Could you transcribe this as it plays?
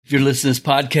If you're listening to this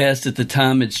podcast at the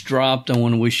time it's dropped, I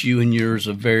want to wish you and yours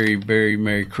a very, very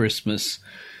Merry Christmas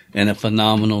and a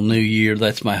phenomenal New Year.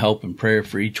 That's my hope and prayer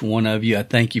for each one of you. I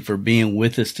thank you for being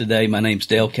with us today. My name's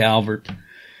Dale Calvert.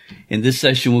 In this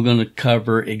session, we're going to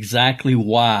cover exactly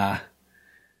why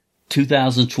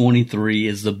 2023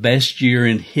 is the best year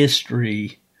in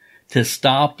history to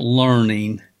stop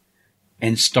learning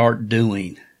and start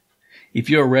doing. If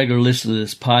you're a regular listener to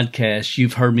this podcast,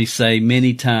 you've heard me say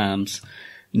many times,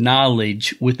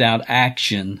 knowledge without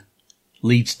action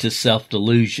leads to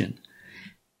self-delusion.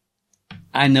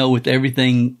 I know with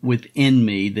everything within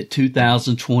me that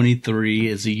 2023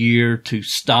 is a year to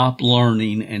stop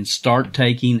learning and start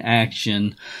taking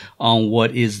action on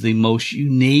what is the most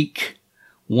unique,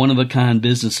 one-of-a-kind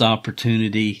business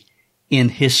opportunity in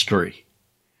history.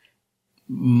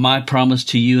 My promise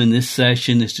to you in this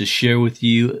session is to share with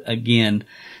you, again,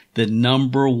 the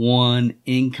number one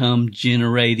income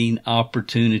generating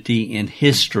opportunity in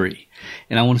history.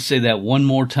 And I want to say that one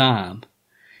more time.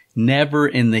 Never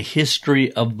in the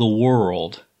history of the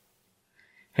world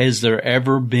has there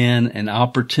ever been an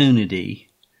opportunity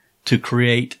to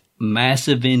create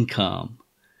massive income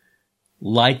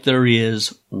like there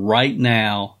is right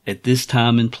now at this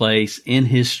time and place in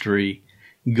history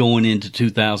going into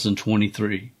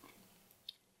 2023.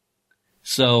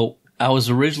 So I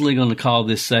was originally going to call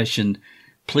this session,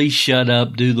 Please Shut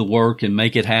Up, Do the Work, and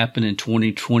Make It Happen in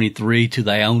 2023 to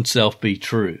Thy Own Self Be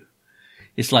True.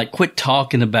 It's like, quit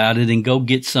talking about it and go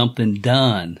get something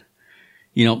done.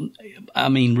 You know, I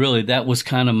mean, really, that was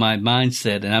kind of my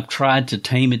mindset, and I've tried to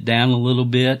tame it down a little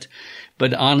bit,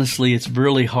 but honestly, it's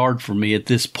really hard for me at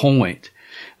this point.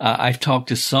 I've talked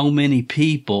to so many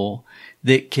people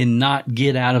that cannot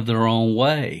get out of their own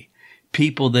way.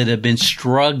 People that have been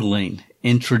struggling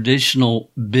in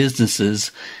traditional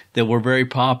businesses that were very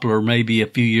popular maybe a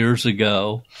few years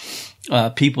ago.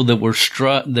 People that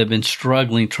that have been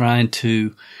struggling trying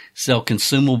to sell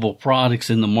consumable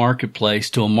products in the marketplace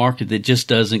to a market that just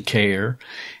doesn't care,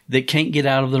 that can't get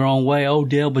out of their own way. Oh,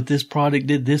 Dale, but this product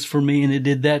did this for me and it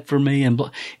did that for me. And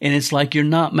it's like you're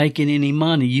not making any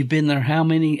money. You've been there. How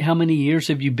many years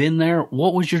have you been there?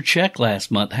 What was your check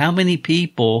last month? How many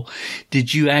people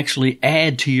did you actually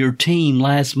add to your team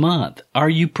last month? Are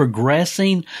you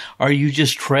progressing? Are you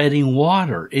just treading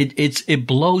water? It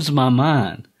blows my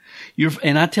mind.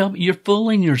 And I tell you, you're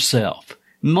fooling yourself.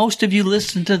 Most of you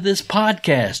listen to this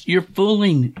podcast. You're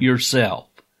fooling yourself.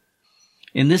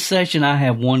 In this session, I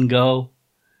have one goal,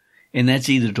 and that's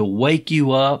either to wake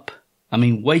you up,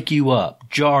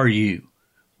 jar you,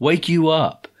 wake you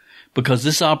up, because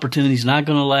this opportunity is not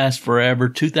going to last forever.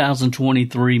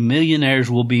 2023,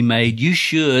 millionaires will be made. You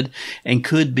should and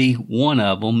could be one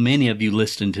of them. Many of you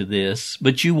listen to this,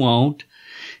 but you won't.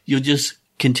 You'll just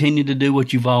continue to do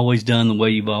what you've always done the way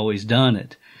you've always done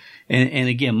it. And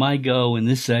again, my goal in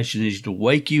this session is to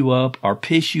wake you up or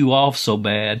piss you off so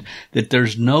bad that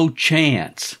there's no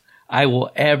chance I will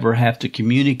ever have to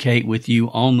communicate with you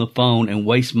on the phone and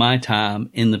waste my time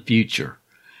in the future.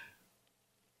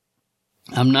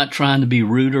 I'm not trying to be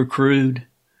rude or crude.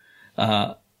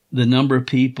 The number of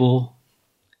people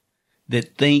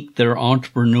that think they're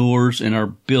entrepreneurs and are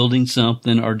building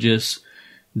something are just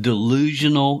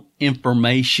delusional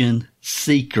information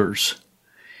seekers.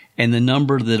 And the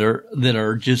number that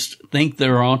are just think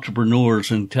they're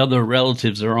entrepreneurs and tell their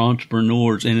relatives they're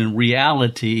entrepreneurs, and in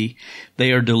reality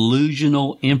they are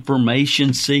delusional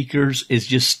information seekers, is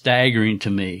just staggering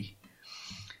to me.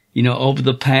 You know, over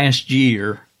the past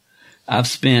year, I've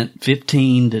spent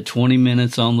 15 to 20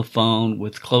 minutes on the phone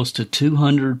with close to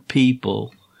 200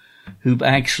 people who've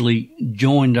actually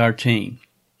joined our team.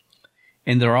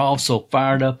 And they're all so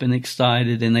fired up and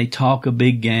excited, and they talk a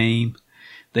big game.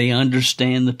 They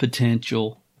understand the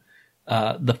potential.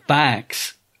 The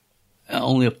facts,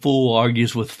 only a fool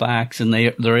argues with facts, and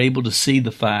they're able to see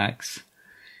the facts.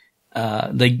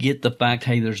 They get the fact,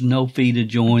 hey, there's no fee to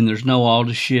join. There's no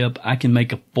authorship. I can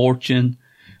make a fortune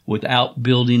without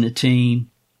building a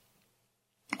team.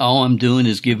 All I'm doing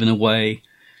is giving away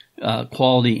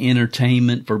quality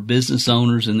entertainment for business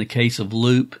owners in the case of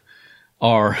Loop,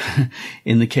 or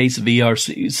in the case of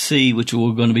ERC, which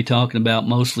we're going to be talking about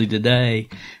mostly today,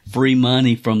 free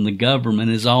money from the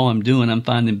government is all I'm doing. I'm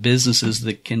finding businesses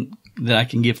that I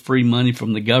can give free money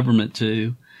from the government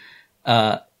to,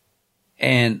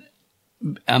 and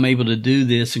I'm able to do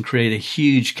this and create a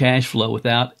huge cash flow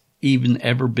without even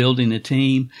ever building a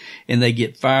team, and they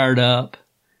get fired up,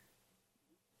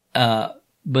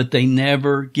 but they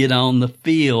never get on the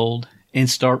field and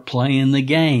start playing the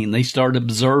game. They start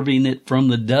observing it from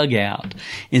the dugout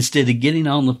instead of getting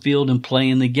on the field and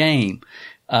playing the game.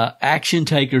 Action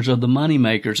takers are the money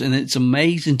makers. And it's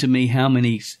amazing to me how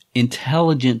many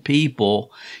intelligent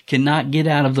people cannot get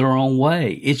out of their own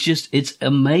way. It's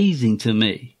amazing to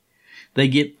me. They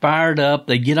get fired up,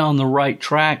 they get on the right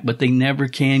track, but they never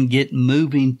can get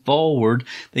moving forward.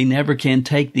 They never can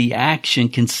take the action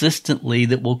consistently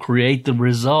that will create the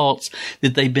results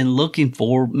that they've been looking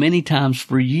for many times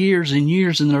for years and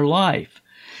years in their life.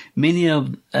 Many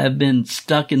have been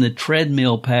stuck in the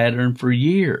treadmill pattern for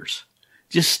years.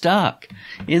 Just stuck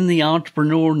in the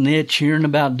entrepreneur niche, hearing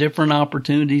about different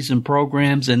opportunities and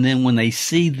programs. And then when they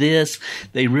see this,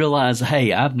 they realize,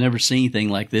 hey, I've never seen anything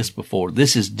like this before.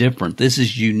 This is different. This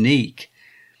is unique.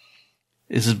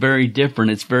 This is very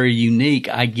different. It's very unique.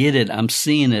 I get it. I'm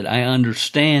seeing it. I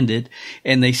understand it.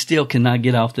 And they still cannot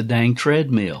get off the dang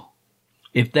treadmill.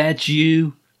 If that's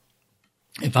you,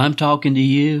 if I'm talking to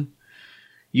you,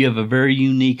 you have a very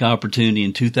unique opportunity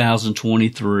in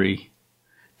 2023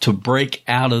 to break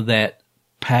out of that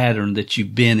pattern that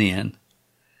you've been in.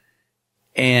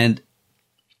 And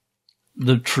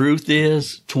the truth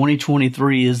is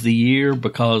 2023 is the year,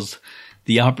 because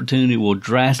the opportunity will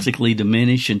drastically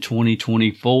diminish in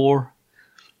 2024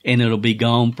 and it'll be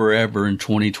gone forever in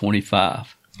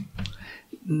 2025.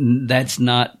 That's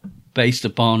not based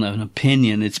upon an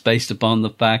opinion. It's based upon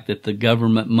the fact that the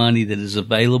government money that is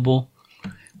available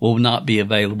will not be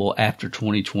available after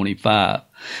 2025.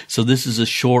 So this is a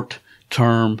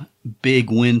short-term, big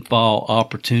windfall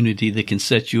opportunity that can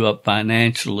set you up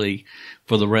financially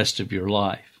for the rest of your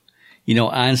life. You know,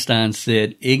 Einstein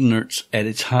said ignorance at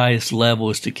its highest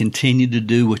level is to continue to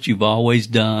do what you've always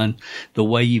done, the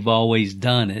way you've always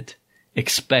done it,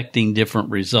 expecting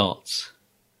different results.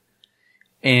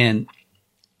 And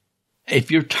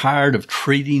if you're tired of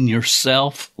treating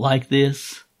yourself like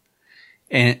this,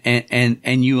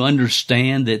 and you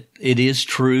understand that it is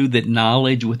true that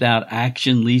knowledge without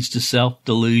action leads to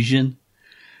self-delusion,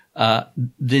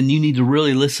 then you need to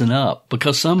really listen up,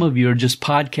 because some of you are just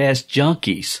podcast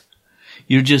junkies.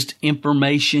 You're just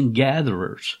information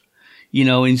gatherers, you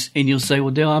know, and you'll say,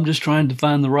 well, Dale, I'm just trying to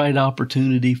find the right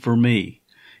opportunity for me,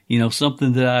 you know,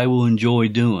 something that I will enjoy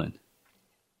doing.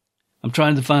 I'm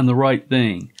trying to find the right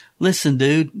thing. Listen,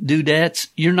 dudettes,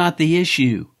 you're not the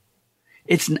issue.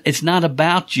 It's not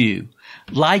about you.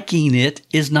 Liking it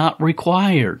is not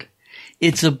required.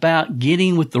 It's about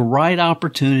getting with the right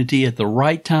opportunity at the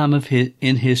right time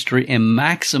in history and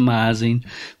maximizing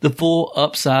the full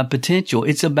upside potential.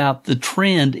 It's about the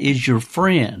trend is your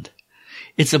friend.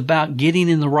 It's about getting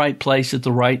in the right place at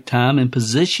the right time and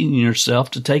positioning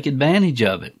yourself to take advantage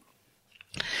of it.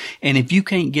 And if you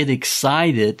can't get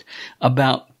excited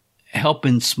about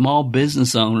helping small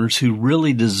business owners who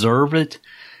really deserve it,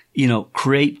 you know,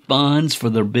 create funds for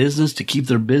their business to keep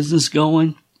their business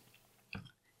going,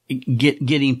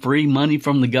 getting free money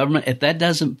from the government, if that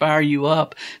doesn't fire you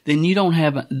up, then you don't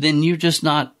have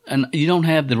the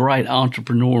right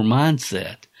entrepreneur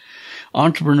mindset.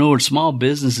 Entrepreneurs, small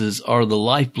businesses are the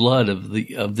lifeblood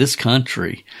of this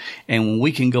country. And when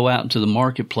we can go out into the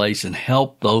marketplace and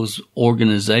help those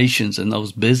organizations and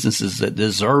those businesses that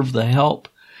deserve the help,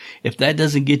 if that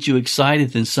doesn't get you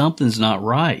excited, then something's not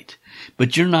right.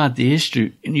 But you're not the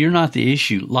issue. You're not the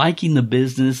issue. Liking the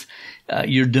business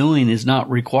you're doing is not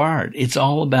required. It's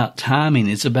all about timing.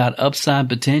 It's about upside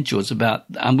potential. It's about,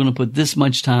 I'm going to put this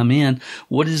much time in.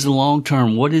 What is the long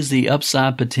term? What is the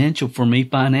upside potential for me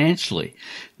financially?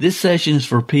 This session is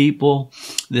for people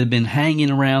that have been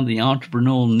hanging around the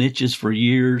entrepreneurial niches for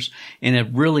years and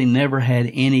have really never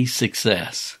had any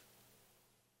success.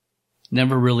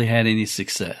 Never really had any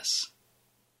success.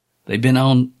 They've been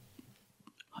on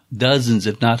dozens,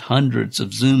 if not hundreds,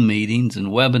 of Zoom meetings and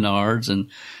webinars, and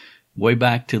way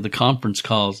back to the conference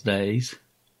calls days.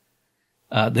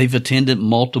 They've attended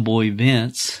multiple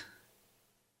events,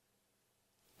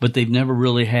 but they've never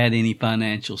really had any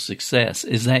financial success.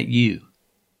 Is that you?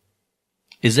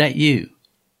 Is that you?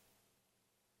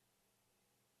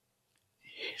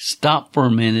 Stop for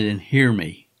a minute and hear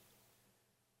me.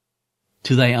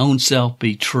 To thy own self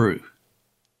be true.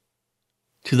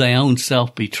 To thy own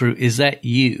self be true. Is that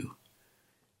you?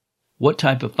 What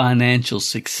type of financial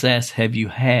success have you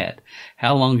had?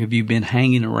 How long have you been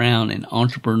hanging around in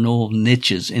entrepreneurial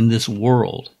niches in this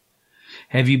world?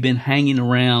 Have you been hanging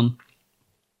around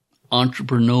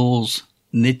entrepreneurial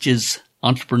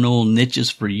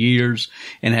niches for years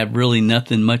and have really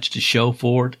nothing much to show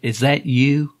for it? Is that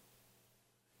you?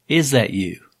 Is that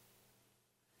you?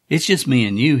 It's just me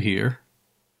and you here.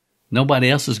 Nobody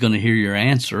else is going to hear your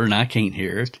answer, and I can't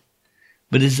hear it.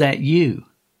 But is that you?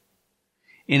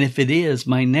 And if it is,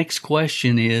 my next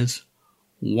question is,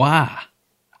 why?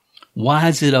 Why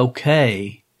is it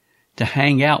okay to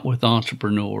hang out with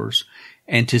entrepreneurs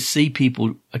and to see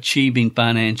people achieving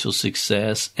financial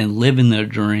success and living their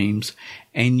dreams,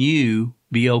 and you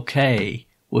be okay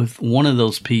with one of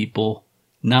those people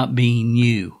not being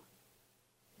you.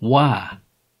 Why?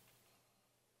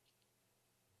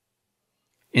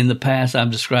 In the past,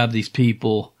 I've described these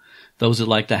people, those that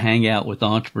like to hang out with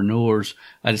entrepreneurs,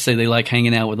 I'd say they like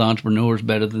hanging out with entrepreneurs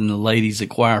better than the ladies at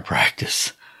choir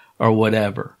practice or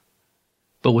whatever.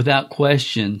 But without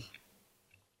question,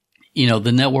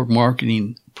 the network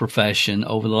marketing profession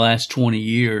over the last 20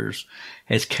 years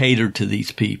has catered to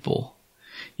these people.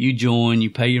 You join,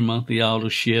 you pay your monthly auto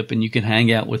ship, and you can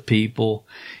hang out with people,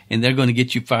 and they're going to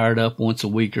get you fired up once a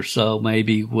week or so,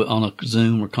 maybe on a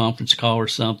Zoom or conference call or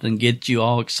something, get you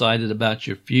all excited about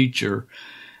your future,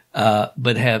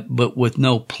 but with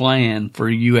no plan for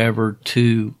you ever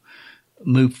to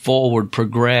move forward,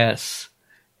 progress,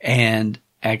 and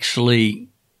actually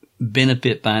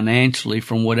benefit financially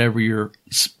from whatever you're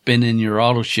spending your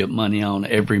auto ship money on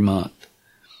every month.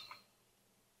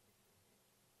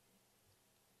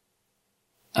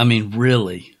 I mean,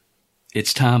 really,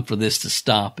 it's time for this to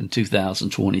stop in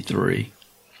 2023.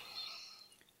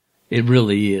 It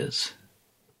really is.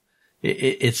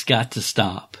 It's got to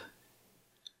stop.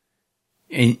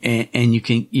 And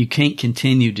you can't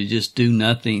continue to just do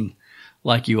nothing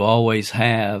like you always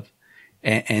have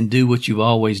and do what you've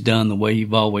always done the way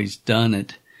you've always done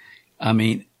it. I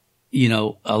mean,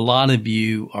 a lot of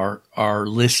you are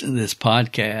listening to this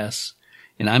podcast,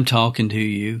 and I'm talking to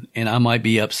you, and I might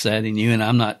be upsetting you, and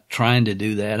I'm not trying to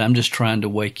do that. I'm just trying to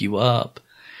wake you up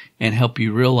and help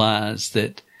you realize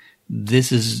that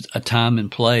this is a time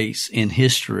and place in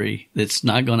history that's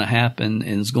not going to happen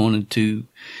and is going to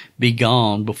be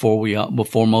gone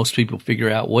before most people figure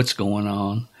out what's going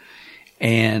on.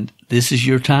 And this is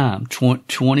your time.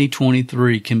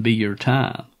 2023 can be your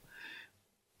time.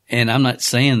 And I'm not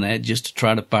saying that just to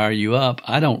try to fire you up.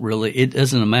 It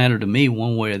doesn't matter to me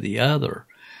one way or the other.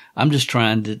 I'm just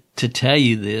trying to tell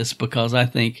you this because I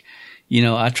think,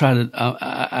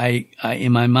 I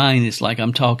in my mind, it's like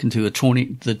I'm talking to the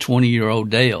 20-year-old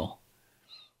Dale.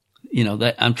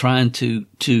 That I'm trying to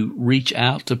reach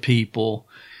out to people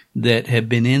that have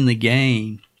been in the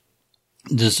game,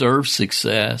 deserve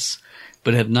success,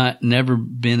 but have never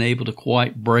been able to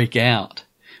quite break out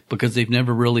because they've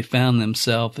never really found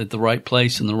themselves at the right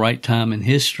place in the right time in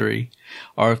history.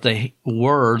 Or if they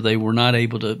were not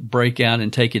able to break out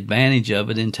and take advantage of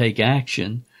it and take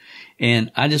action.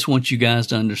 And I just want you guys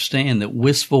to understand that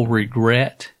wistful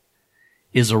regret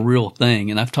is a real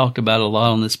thing. And I've talked about it a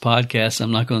lot on this podcast.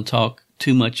 I'm not going to talk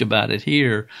too much about it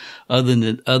here other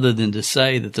than to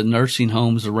say that the nursing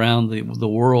homes around the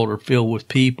world are filled with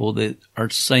people that are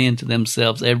saying to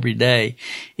themselves every day,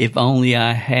 if only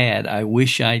I had, I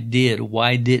wish I did.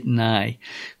 Why didn't I?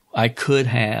 I could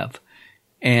have.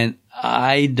 And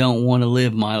I don't want to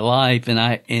live my life.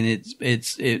 And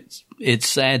it's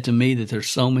sad to me that there's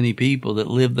so many people that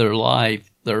live their life,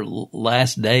 their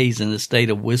last days in a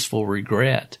state of wistful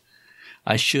regret.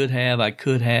 I should have, I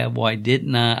could have, why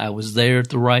didn't I? I was there at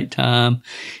the right time,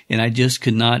 and I just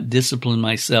could not discipline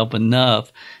myself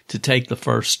enough to take the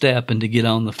first step and to get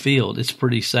on the field. It's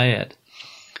pretty sad.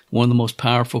 One of the most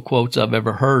powerful quotes I've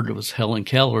ever heard was Helen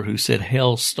Keller, who said,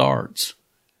 hell starts.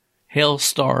 Hell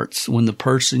starts when the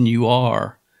person you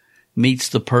are meets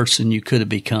the person you could have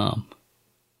become.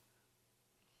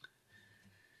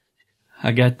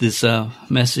 I got this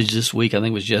message this week, I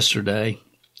think it was yesterday,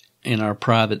 in our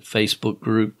private Facebook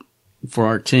group for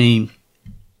our team.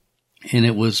 And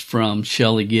it was from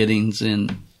Shelley Giddings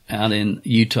out in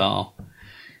Utah.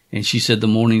 And she said the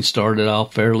morning started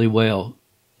off fairly well.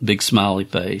 Big smiley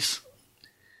face.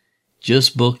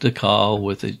 Just booked a call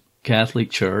with a Catholic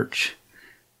church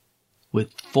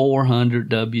with 400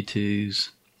 W-2s.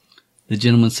 The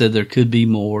gentleman said there could be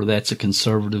more. That's a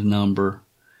conservative number.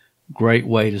 Great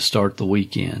way to start the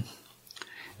weekend.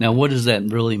 Now, what does that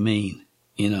really mean?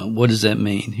 What does that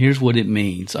mean? Here's what it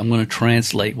means. I'm going to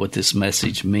translate what this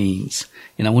message means.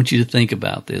 And I want you to think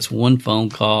about this. One phone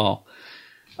call.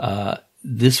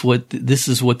 This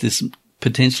is what this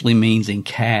potentially means in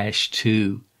cash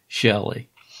to Shelley.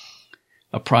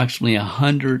 Approximately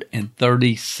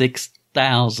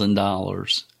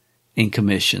 $136,000 in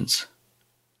commissions.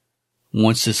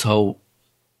 Once these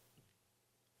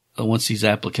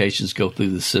applications go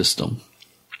through the system.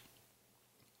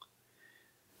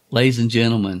 Ladies and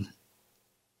gentlemen,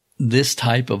 this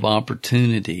type of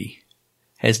opportunity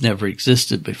has never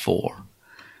existed before,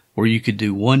 where you could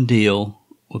do one deal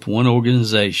with one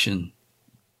organization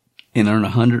and earn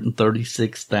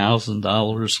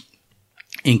 $136,000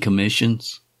 in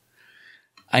commissions.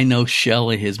 I know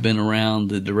Shelley has been around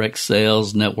the direct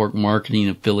sales, network marketing,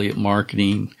 affiliate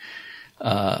marketing,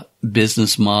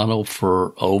 business model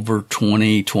for over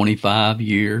 20, 25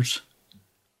 years.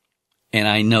 And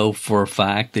I know for a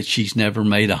fact that she's never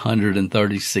made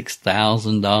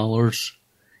 $136,000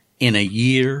 in a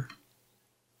year,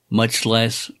 much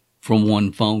less from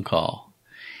one phone call.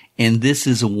 And this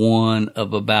is one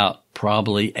of about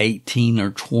probably 18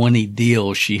 or 20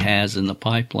 deals she has in the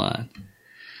pipeline.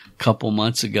 A couple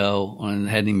months ago, and it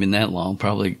hadn't even been that long,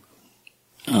 probably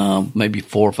maybe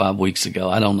 4 or 5 weeks ago,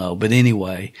 I don't know. But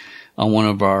anyway, on one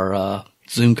of our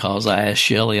Zoom calls, I asked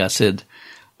Shelley, I said,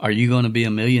 are you going to be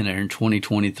a millionaire in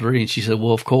 2023? And she said,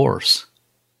 well, of course.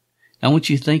 Now, I want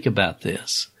you to think about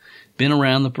this. Been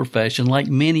around the profession, like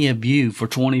many of you, for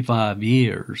 25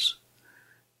 years.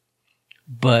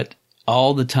 But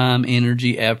all the time,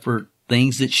 energy, effort,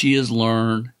 things that she has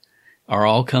learned are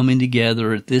all coming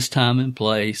together at this time and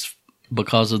place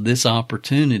because of this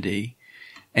opportunity.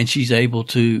 And she's able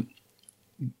to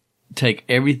take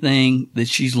everything that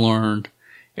she's learned,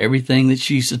 everything that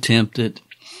she's attempted,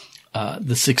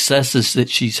 the successes that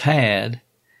she's had,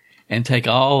 and take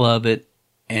all of it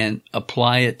and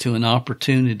apply it to an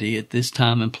opportunity at this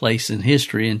time and place in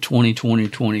history in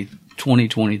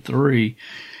 2023.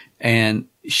 And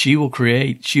she will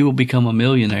become a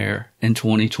millionaire in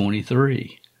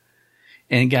 2023.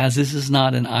 And guys, this is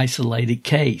not an isolated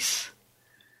case.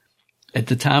 At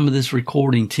the time of this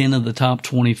recording, 10 of the top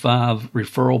 25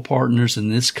 referral partners in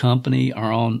this company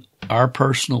are on our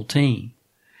personal team.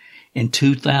 In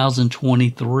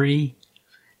 2023,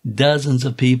 dozens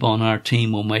of people on our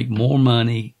team will make more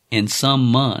money in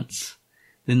some months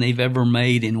than they've ever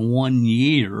made in 1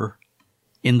 year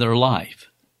in their life.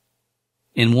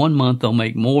 In 1 month, they'll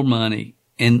make more money.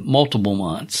 In multiple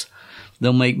months,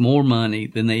 they'll make more money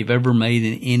than they've ever made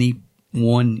in any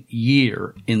 1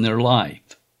 year in their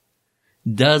life.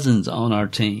 Dozens on our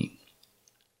team.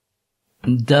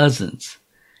 Dozens.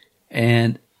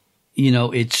 And,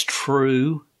 it's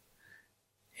true.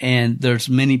 And there's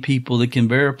many people that can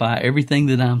verify everything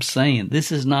that I'm saying.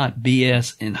 This is not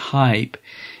BS and hype.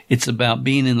 It's about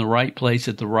being in the right place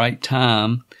at the right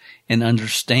time and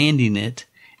understanding it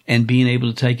and being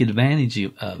able to take advantage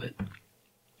of it.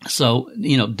 So,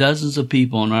 dozens of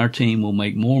people on our team will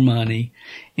make more money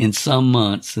in some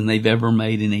months than they've ever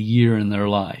made in a year in their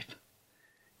life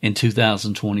in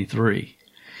 2023.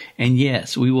 And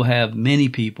yes, we will have many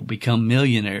people become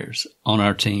millionaires on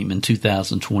our team in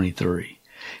 2023.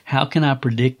 How can I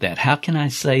predict that? How can I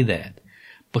say that?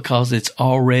 Because it's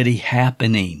already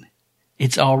happening.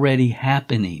 It's already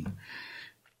happening.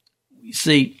 You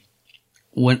see,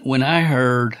 when I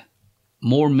heard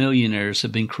more millionaires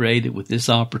have been created with this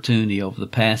opportunity over the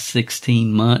past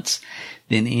 16 months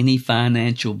than any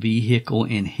financial vehicle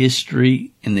in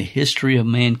history, in the history of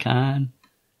mankind,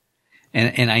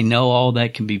 and I know all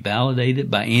that can be validated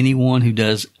by anyone who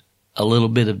does a little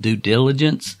bit of due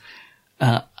diligence,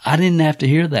 I didn't have to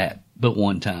hear that but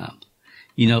one time.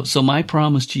 So my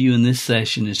promise to you in this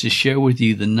session is to share with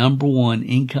you the number one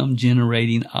income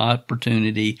generating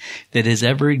opportunity that has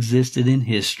ever existed in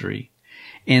history.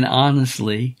 And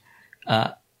honestly,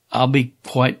 I'll be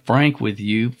quite frank with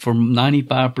you, for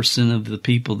 95% of the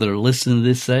people that are listening to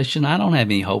this session, I don't have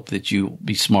any hope that you'll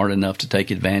be smart enough to take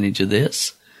advantage of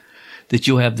this, that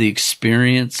you'll have the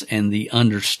experience and the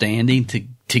understanding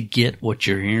to get what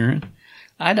you're hearing.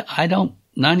 I don't.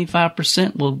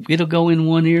 95%, well, it'll go in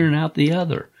one ear and out the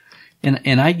other.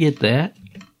 And I get that.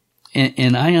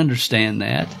 And I understand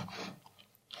that.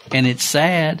 And it's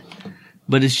sad,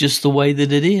 but it's just the way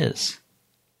that it is.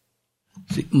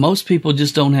 See, most people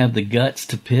just don't have the guts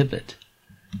to pivot.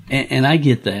 And I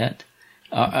get that.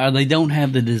 Or they don't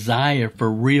have the desire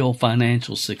for real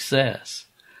financial success.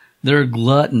 They're a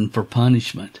glutton for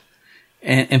punishment.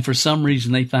 And for some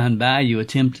reason, they find value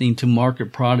attempting to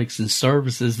market products and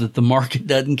services that the market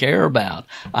doesn't care about.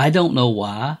 I don't know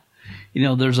why.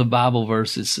 There's a Bible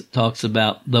verse that talks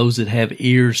about those that have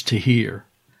ears to hear.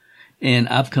 And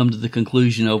I've come to the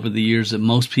conclusion over the years that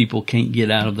most people can't get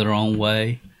out of their own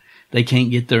way. They can't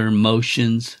get their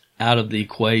emotions out of the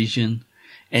equation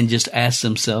and just ask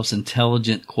themselves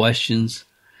intelligent questions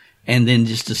and then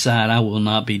just decide, I will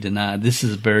not be denied. This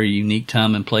is a very unique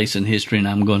time and place in history, and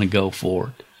I'm going to go for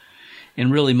it.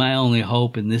 And really, my only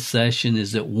hope in this session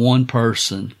is that one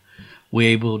person will be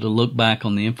able to look back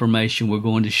on the information we're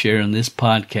going to share in this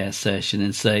podcast session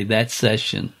and say that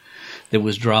session that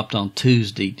was dropped on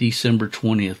Tuesday, December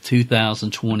 20th,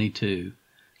 2022,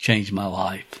 changed my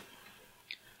life.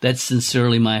 That's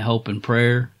sincerely my hope and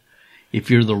prayer. If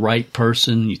you're the right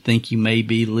person, you think you may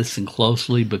be, listen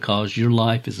closely, because your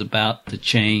life is about to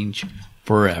change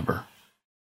forever.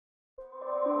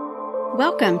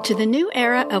 Welcome to the new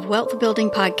era of Wealth Building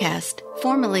Podcast,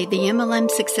 formerly the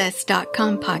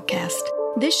MLMSuccess.com podcast.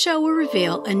 This show will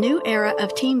reveal a new era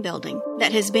of team building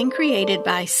that has been created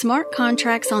by smart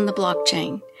contracts on the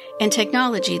blockchain and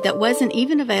technology that wasn't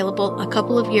even available a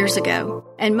couple of years ago,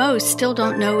 and most still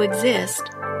don't know exist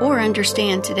or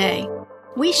understand today.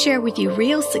 We share with you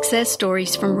real success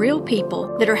stories from real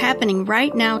people that are happening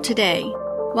right now today.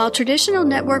 While traditional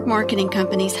network marketing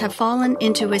companies have fallen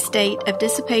into a state of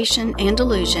dissipation and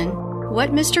delusion,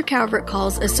 what Mr. Calvert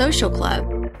calls a social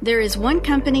club, there is one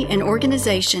company and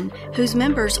organization whose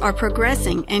members are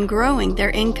progressing and growing their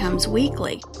incomes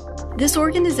weekly. This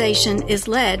organization is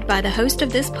led by the host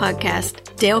of this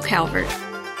podcast, Dale Calvert.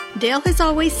 Dale has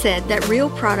always said that real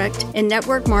product in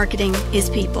network marketing is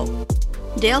people.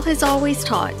 Dale has always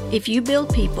taught, if you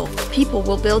build people, people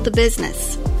will build the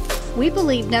business. We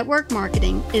believe network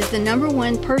marketing is the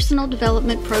 #1 personal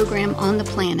development program on the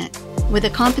planet, with a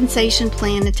compensation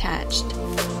plan attached.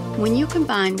 When you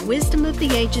combine wisdom of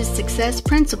the ages success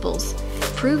principles,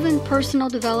 proven personal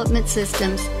development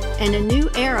systems, and a new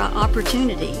era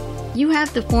opportunity, you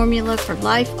have the formula for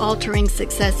life-altering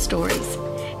success stories.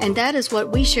 And that is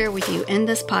what we share with you in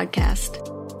this podcast.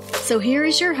 So here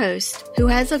is your host, who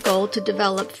has a goal to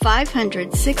develop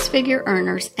 500 six-figure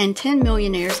earners and 10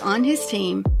 millionaires on his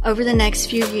team over the next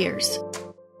few years.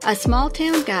 A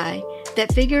small-town guy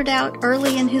that figured out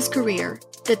early in his career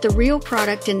that the real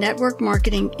product in network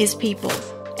marketing is people.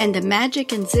 And the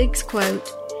magic in Zig's quote,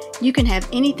 "You can have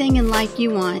anything in life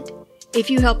you want if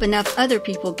you help enough other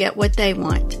people get what they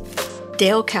want."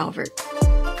 Dale Calvert.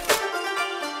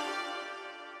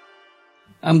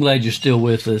 I'm glad you're still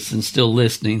with us and still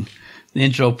listening. The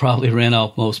intro probably ran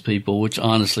off most people, which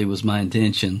honestly was my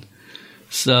intention.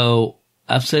 So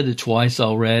I've said it twice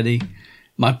already.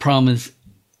 My promise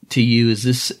to you is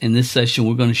this: in this session,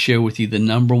 we're going to share with you the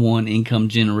 #1 income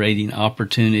generating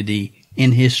opportunity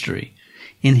in history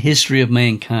of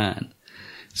mankind.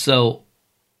 So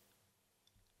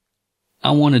I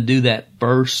want to do that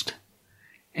first.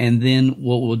 And then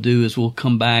what we'll do is we'll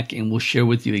come back and we'll share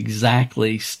with you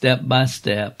exactly step by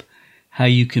step how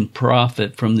you can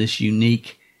profit from this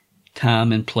unique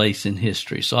time and place in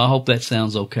history. So I hope that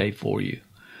sounds okay for you.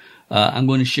 I'm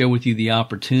going to share with you the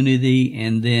opportunity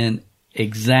and then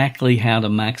exactly how to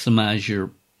maximize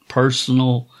your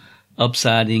personal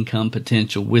upside income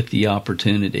potential with the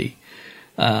opportunity.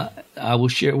 I will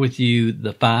share with you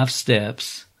the 5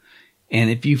 steps. And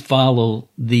if you follow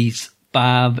these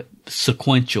 5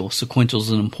 sequential is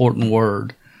an important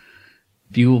word.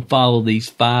 If you will follow these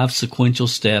 5 sequential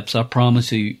steps, I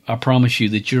promise you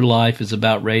that your life is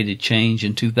about ready to change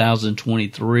in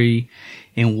 2023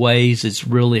 in ways it's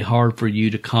really hard for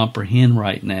you to comprehend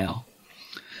right now.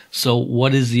 So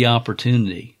what is the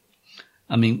opportunity?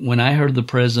 I mean, when I heard the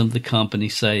president of the company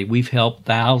say, we've helped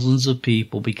thousands of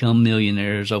people become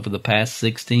millionaires over the past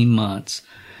 16 months,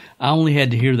 I only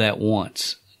had to hear that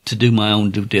once to do my own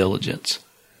due diligence.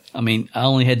 I mean, I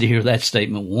only had to hear that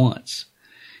statement once.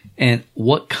 And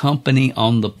what company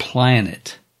on the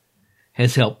planet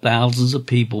has helped thousands of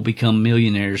people become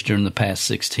millionaires during the past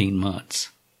 16 months?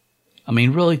 I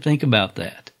mean, really think about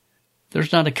that.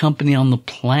 There's not a company on the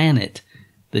planet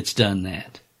that's done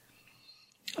that.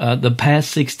 The past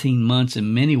 16 months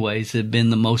in many ways have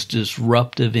been the most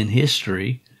disruptive in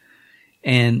history.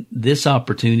 And this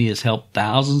opportunity has helped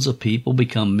thousands of people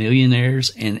become millionaires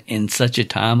in such a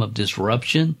time of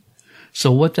disruption.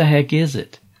 So what the heck is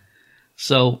it?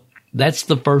 So that's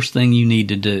the first thing you need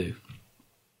to do,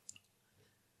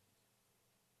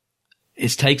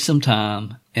 is take some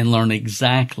time and learn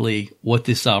exactly what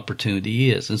this opportunity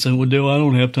is. And say, well, Dale, I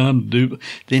don't have time to do.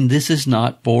 Then this is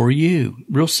not for you.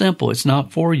 Real simple. It's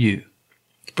not for you.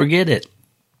 Forget it.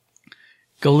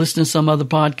 Go listen to some other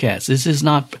podcast. This is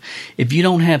not, if you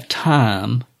don't have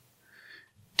time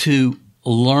to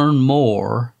learn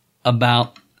more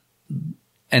about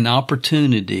an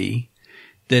opportunity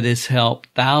that has helped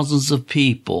thousands of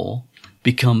people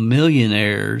become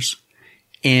millionaires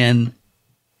in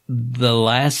the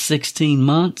last 16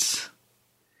 months,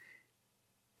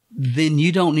 then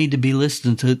you don't need to be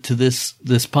listening to this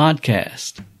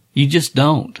podcast. You just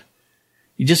don't.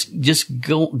 You just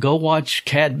go watch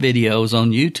cat videos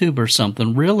on YouTube or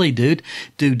something. Really,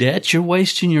 dudette, you're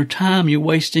wasting your time. You're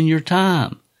wasting your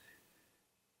time.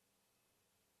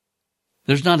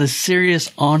 There's not a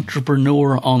serious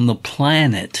entrepreneur on the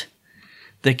planet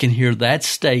that can hear that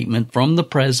statement from the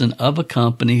president of a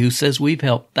company who says we've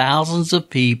helped thousands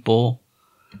of people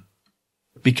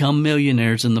become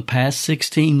millionaires in the past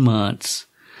 16 months,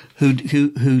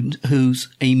 whose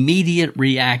immediate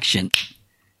reaction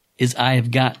is I have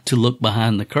got to look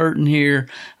behind the curtain here.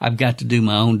 I've got to do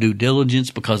my own due diligence,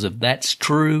 because if that's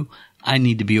true, I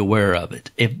need to be aware of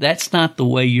it. If that's not the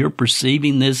way you're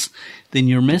perceiving this, then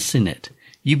you're missing it.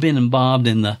 You've been involved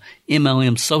in the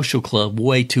MLM social club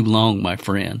way too long, my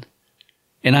friend.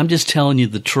 And I'm just telling you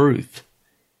the truth.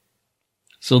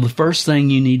 So the first thing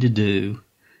you need to do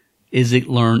is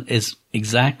learn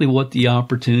exactly what the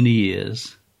opportunity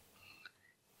is.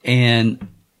 And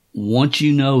once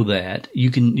you know that,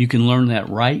 you can learn that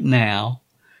right now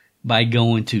by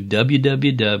going to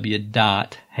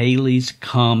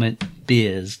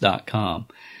www.haleyscometbiz.com.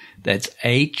 That's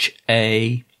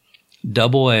HALLEYS,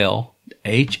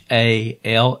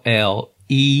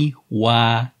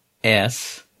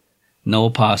 no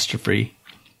apostrophe,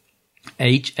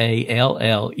 HALLEYS,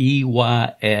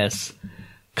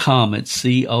 Comet,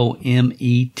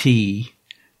 COMET,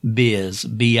 biz,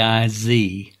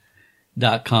 BIZ.com.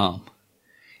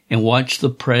 And watch the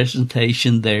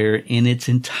presentation there in its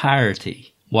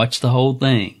entirety. Watch the whole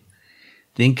thing.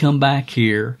 Then come back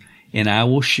here and I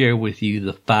will share with you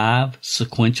the 5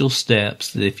 sequential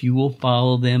steps that if you will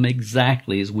follow them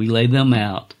exactly as we lay them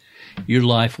out, your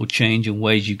life will change in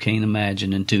ways you can't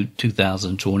imagine in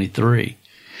 2023.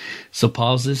 So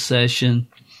pause this session,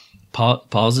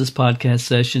 pause this podcast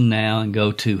session now and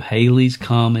go to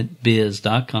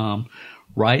haleyscometbiz.com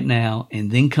right now,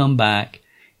 and then come back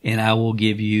and I will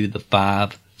give you the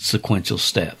 5 sequential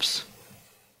steps.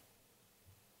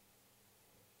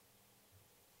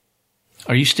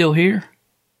 Are you still here?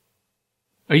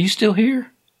 Are you still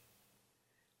here?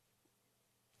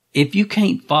 If you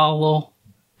can't follow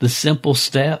the simple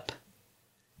step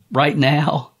right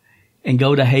now and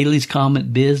go to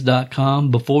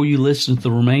haleyscometbiz.com before you listen to the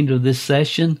remainder of this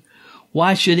session,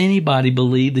 why should anybody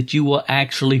believe that you will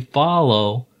actually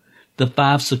follow the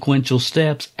 5 sequential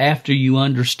steps after you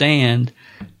understand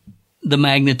the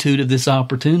magnitude of this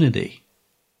opportunity?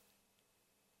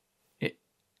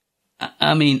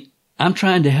 I'm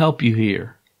trying to help you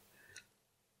here.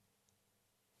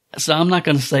 So I'm not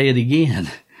going to say it again.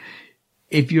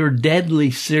 If you're deadly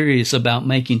serious about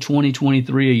making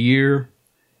 2023 a year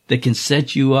that can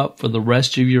set you up for the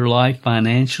rest of your life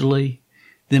financially,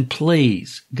 then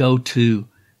please go to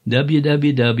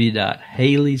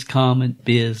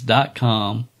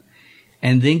www.haleyscometbiz.com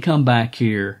and then come back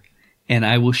here and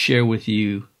I will share with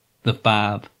you the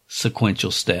 5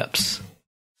 sequential steps.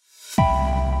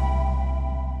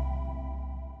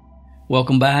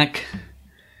 Welcome back.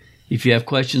 If you have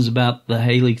questions about the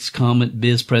Haley's Comet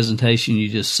Biz presentation you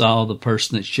just saw, the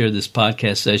person that shared this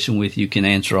podcast session with you can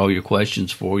answer all your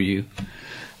questions for you.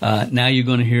 Now you're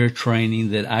going to hear a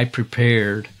training that I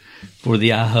prepared for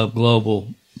the iHub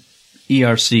Global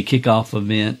ERC kickoff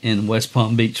event in West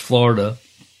Palm Beach, Florida,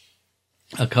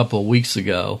 a couple of weeks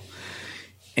ago.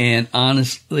 And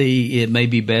honestly, it may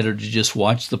be better to just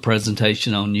watch the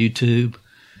presentation on YouTube.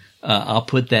 I'll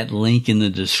put that link in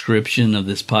the description of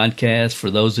this podcast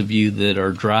for those of you that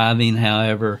are driving.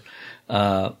 However,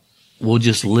 we'll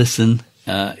just listen.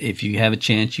 If you have a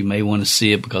chance, you may want to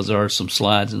see it because there are some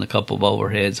slides and a couple of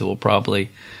overheads that will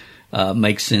probably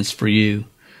make sense for you.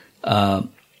 But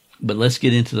let's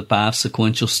get into the 5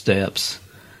 sequential steps.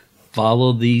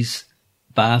 Follow these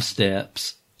 5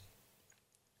 steps.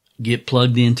 Get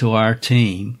plugged into our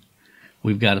team.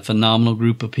 We've got a phenomenal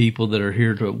group of people that are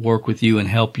here to work with you and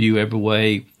help you every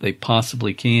way they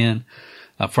possibly can.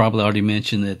 I've probably already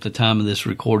mentioned that at the time of this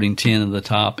recording, 10 of the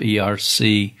top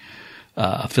ERC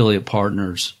affiliate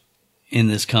partners in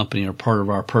this company are part of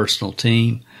our personal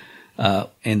team, and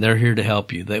they're here to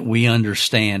help you. That we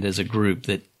understand as a group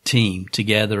that team,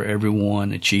 together,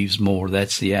 everyone achieves more.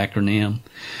 That's the acronym.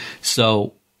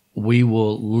 So we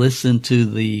will listen to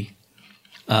the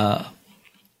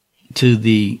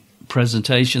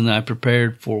presentation that I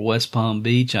prepared for West Palm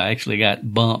Beach. I actually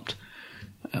got bumped,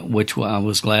 which I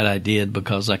was glad I did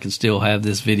because I can still have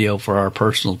this video for our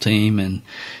personal team. And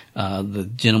the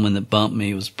gentleman that bumped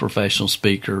me was a professional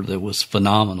speaker that was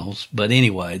phenomenal. But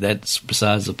anyway, that's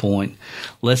besides the point.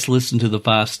 Let's listen to the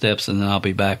 5 steps and then I'll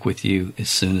be back with you as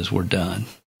soon as we're done.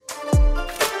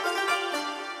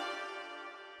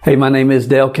 Hey, my name is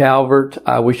Dale Calvert.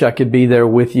 I wish I could be there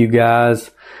with you guys.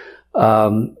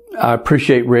 I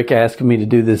appreciate Rick asking me to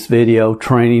do this video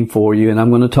training for you, and I'm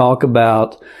going to talk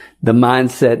about the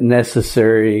mindset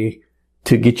necessary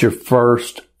to get your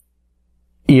first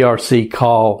ERC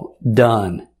call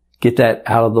done. Get that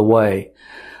out of the way.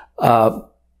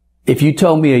 If you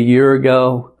told me a year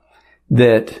ago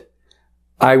that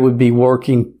I would be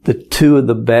working the 2 of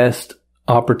the best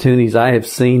opportunities I have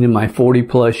seen in my 40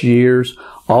 plus years,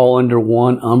 all under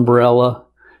one umbrella,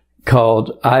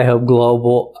 called iHub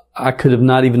Global. I could have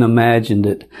not even imagined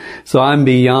it. So I'm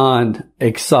beyond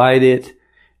excited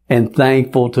and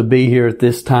thankful to be here at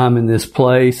this time in this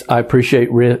place. I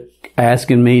appreciate Rick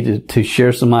asking me to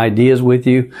share some ideas with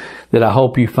you that I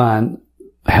hope you find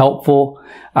helpful.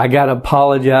 I got to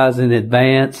apologize in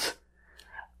advance.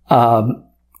 I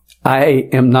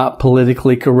am not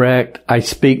politically correct. I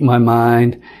speak my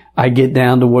mind. I get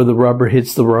down to where the rubber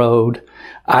hits the road.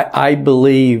 I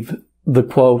believe the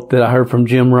quote that I heard from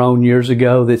Jim Rohn years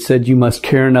ago that said you must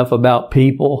care enough about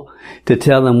people to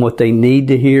tell them what they need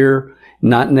to hear,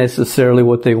 not necessarily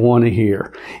what they want to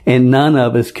hear. And none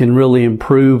of us can really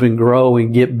improve and grow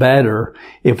and get better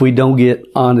if we don't get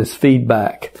honest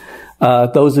feedback.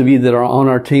 Those of you that are on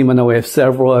our team, I know we have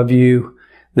several of you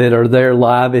that are there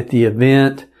live at the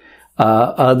event.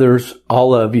 Others,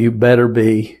 all of you better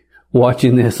be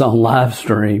watching this on live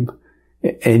stream.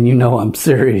 And you know I'm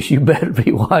serious. You better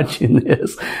be watching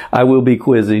this. I will be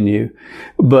quizzing you.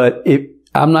 But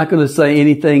I'm not going to say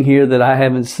anything here that I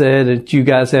haven't said that you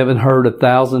guys haven't heard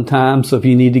 1,000 times. So if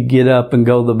you need to get up and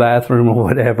go to the bathroom or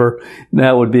whatever,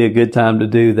 that would be a good time to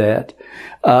do that.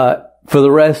 For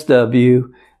the rest of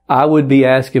you, I would be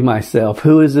asking myself,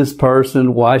 who is this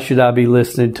person? Why should I be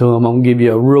listening to him? I'm going to give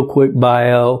you a real quick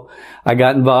bio. I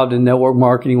got involved in network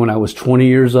marketing when I was 20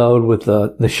 years old with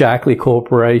the Shackley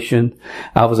Corporation.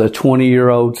 I was a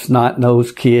 20-year-old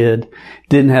snot-nosed kid,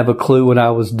 didn't have a clue what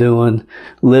I was doing,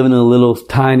 living in a little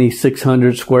tiny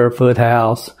 600 square foot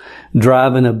house,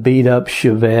 driving a beat-up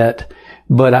Chevette.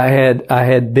 But I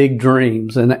had big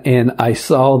dreams, and I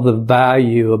saw the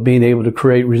value of being able to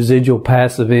create residual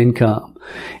passive income.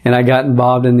 And I got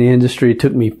involved in the industry. It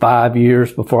took me 5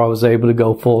 years before I was able to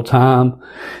go full time,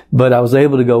 but I was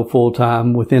able to go full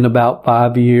time within about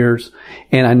 5 years.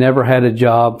 And I never had a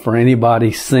job for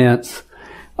anybody since.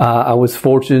 I was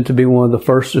fortunate to be one of the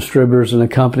first distributors in a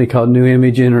company called New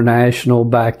Image International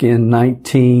back in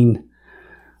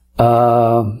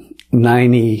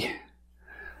 1990.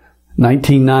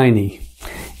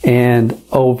 And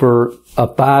over a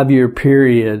 5-year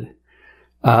period,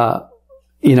 I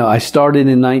started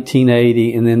in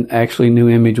 1980, and then actually New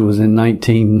Image was in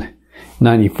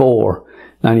 1994,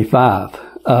 95.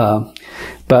 But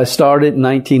I started in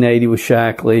 1980 with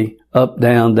Shackley, up,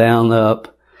 down,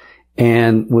 up,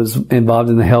 and was involved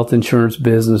in the health insurance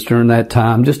business during that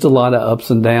time. Just a lot of ups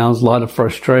and downs, a lot of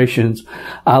frustrations.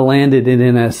 I landed in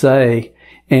NSA,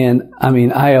 and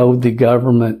I owed the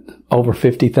government over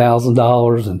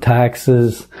 $50,000 in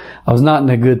taxes. I was not in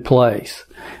a good place.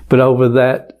 But over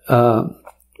that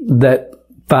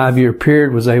 5-year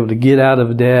period, was able to get out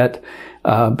of debt,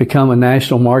 become a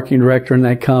national marketing director in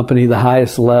that company, the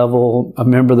highest level, a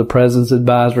member of the President's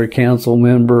Advisory Council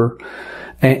member,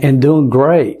 and doing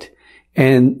great.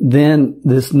 And then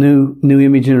this New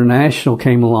Image International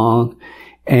came along,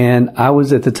 and I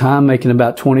was at the time making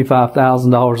about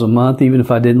 $25,000 a month, even if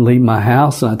I didn't leave my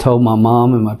house. And I told my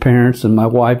mom and my parents and my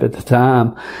wife at the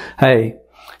time, hey,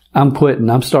 I'm quitting.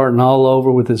 I'm starting all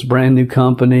over with this brand new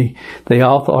company. They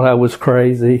all thought I was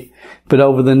crazy. But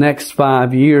over the next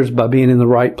 5 years, by being in the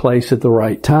right place at the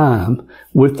right time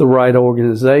with the right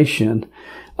organization,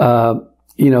 I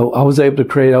was able to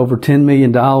create over $10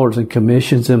 million in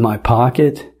commissions in my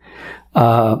pocket.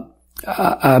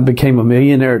 I became a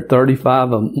millionaire at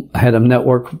 35. I had a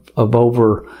network of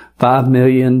over 5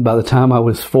 million by the time I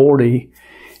was 40.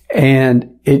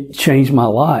 And it changed my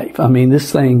life.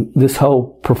 This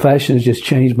whole profession has just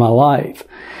changed my life.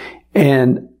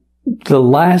 And the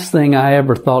last thing I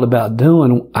ever thought about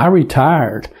doing, I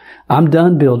retired. I'm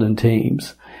done building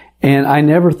teams. And I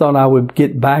never thought I would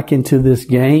get back into this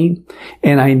game.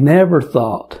 And I never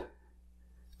thought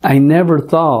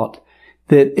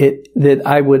that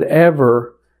I would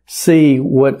ever see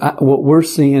what we're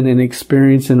seeing and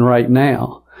experiencing right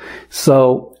now.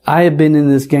 So I have been in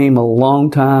this game a long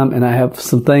time, and I have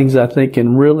some things I think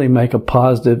can really make a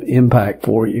positive impact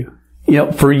for you.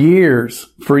 For years,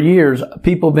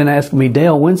 people have been asking me,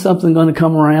 Dale, when's something going to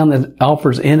come around that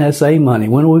offers NSA money?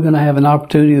 When are we going to have an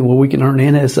opportunity where we can earn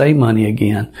NSA money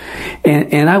again?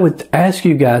 And I would ask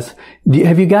you guys,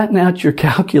 have you gotten out your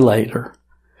calculator?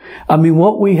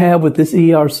 What we have with this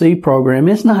ERC program,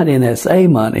 it's not NSA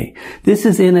money. This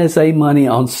is NSA money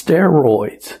on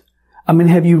steroids.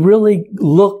 Have you really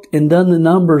looked and done the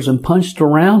numbers and punched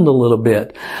around a little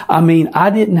bit? I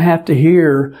didn't have to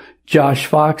hear Josh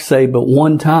Fox say, but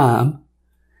one time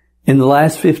in the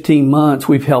last 15 months,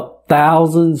 we've helped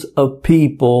thousands of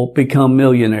people become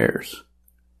millionaires.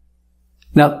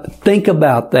 Now, think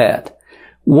about that.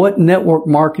 What network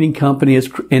marketing company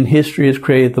in history has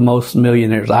created the most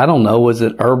millionaires? I don't know. Was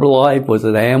it Herbalife? Was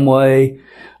it Amway?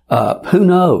 Who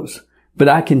knows? But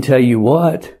I can tell you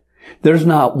what, there's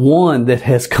not one that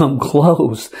has come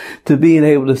close to being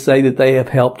able to say that they have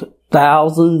helped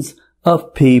thousands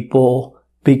of people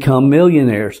become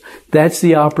millionaires. That's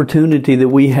the opportunity that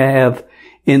we have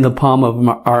in the palm of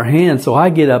our hand. So I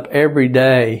get up every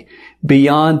day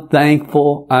beyond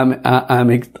thankful. I'm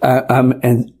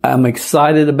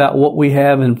excited about what we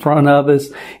have in front of us.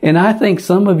 And I think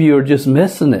some of you are just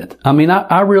missing it. I mean,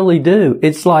 I really do.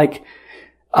 It's like,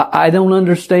 I don't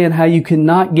understand how you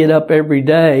cannot get up every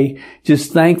day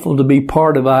just thankful to be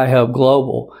part of iHub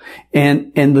Global.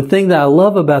 And the thing that I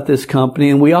love about this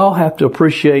company, and we all have to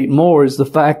appreciate more, is the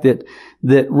fact that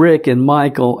Rick and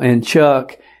Michael and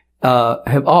Chuck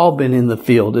have all been in the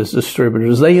field as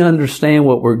distributors. They understand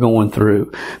what we're going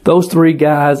through. Those three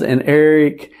guys and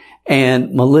Eric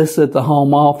and Melissa at the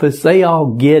home office, they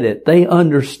all get it. They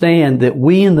understand that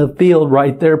we in the field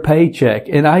write their paycheck.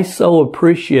 And I so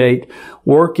appreciate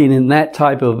working in that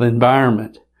type of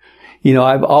environment. You know,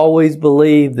 I've always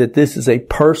believed that this is a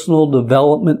personal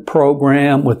development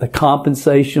program with a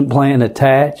compensation plan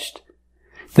attached.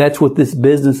 That's what this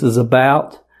business is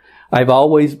about. I've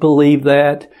always believed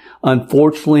that.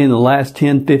 Unfortunately, in the last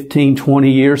 10, 15,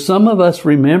 20 years, some of us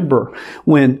remember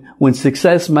when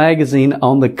Success Magazine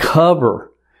on the cover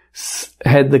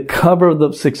had the cover of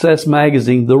the Success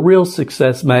Magazine, the real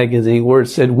Success Magazine, where it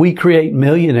said, "We create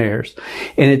millionaires."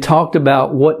 And it talked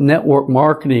about what network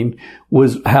marketing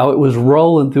was, how it was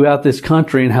rolling throughout this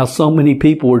country and how so many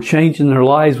people were changing their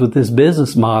lives with this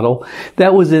business model.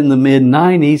 That was in the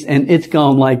mid-90s, and it's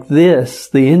gone like this.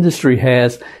 The industry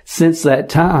has since that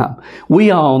time.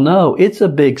 We all know it's a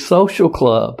big social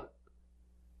club.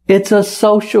 It's a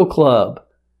social club.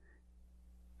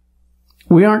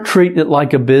 We aren't treating it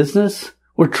like a business.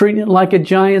 We're treating it like a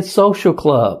giant social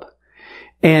club.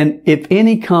 And if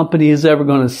any company is ever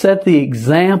going to set the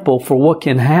example for what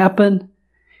can happen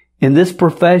in this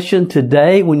profession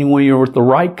today, when you're with the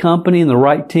right company and the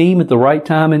right team at the right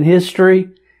time in history,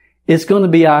 it's going to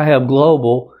be iHub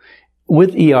Global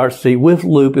with ERC, with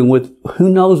Loop, and with who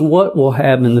knows what we'll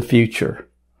have in the future.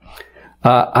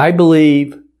 I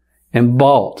believe, and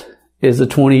Balt is a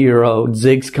 20-year-old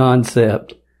Zig's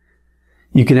concept.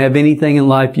 You can have anything in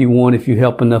life you want if you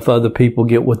help enough other people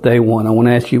get what they want. I want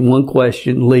to ask you one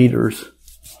question. Leaders,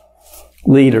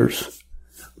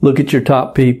 look at your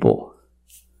top people.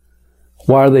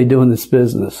 Why are they doing this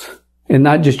business? And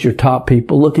not just your top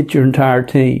people. Look at your entire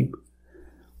team.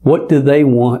 What do they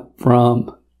want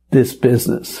from this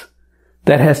business?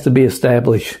 That has to be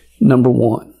established, number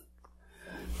one.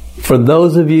 For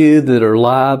those of you that are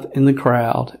live in the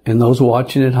crowd and those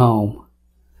watching at home,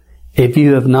 if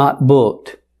you have not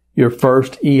booked your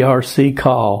first ERC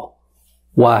call,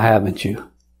 why haven't you?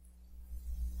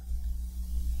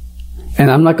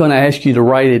 And I'm not going to ask you to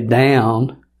write it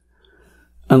down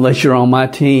unless you're on my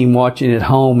team watching at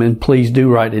home, and please do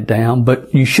write it down,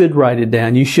 but you should write it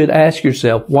down. You should ask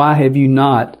yourself, why have you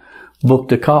not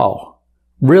booked a call?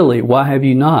 Really, why have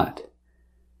you not?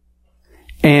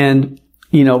 And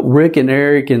you know, Rick and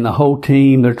Eric and the whole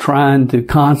team, they're trying to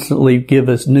constantly give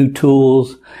us new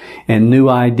tools and new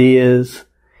ideas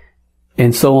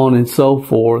and so on and so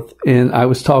forth. And I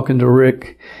was talking to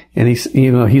Rick, and he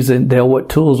said, "Dale, what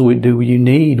tools do you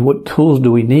need? What tools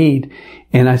do we need?"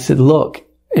 And I said, "Look,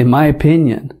 in my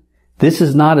opinion, this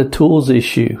is not a tools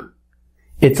issue.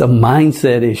 It's a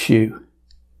mindset issue.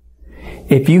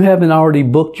 If you haven't already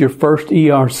booked your first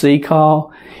ERC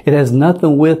call, it has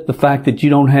nothing with the fact that you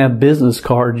don't have business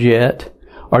cards yet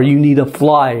or you need a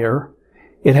flyer.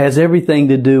 It has everything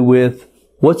to do with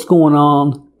what's going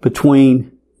on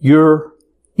between your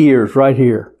ears right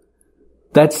here.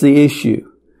 That's the issue.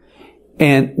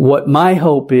 And what my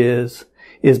hope is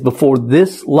before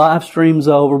this live stream's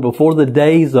over, before the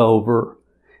day's over,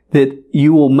 that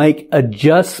you will make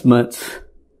adjustments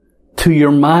to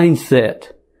your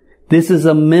mindset. This is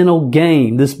a mental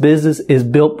game. This business is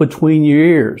built between your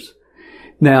ears.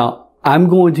 Now, I'm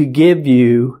going to give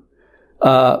you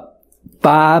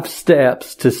 5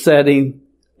 steps to setting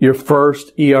your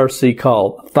first ERC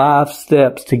call. 5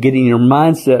 steps to getting your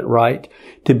mindset right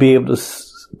to be able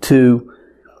to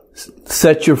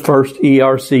set your first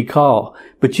ERC call.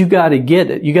 But you got to get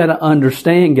it. You got to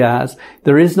understand, guys,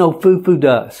 there is no foo-foo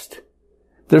dust.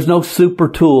 There's no super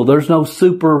tool. There's no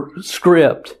super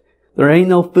script. There ain't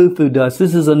no foo-foo dust.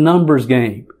 This is a numbers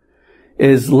game.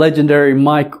 As legendary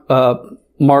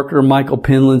marketer Michael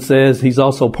Penland says, he's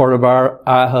also part of our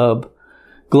iHub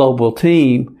Global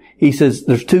team. He says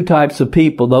there's 2 types of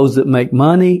people, those that make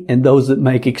money and those that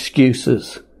make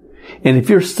excuses. And if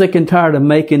you're sick and tired of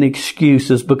making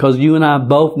excuses, because you and I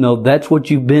both know that's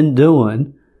what you've been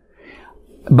doing,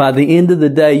 By the end of the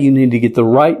day, you need to get the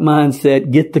right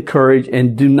mindset, get the courage,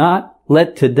 and do not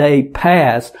let today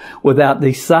pass without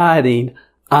deciding,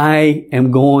 I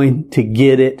am going to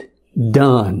get it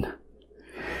done.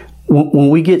 When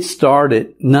we get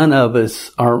started, none of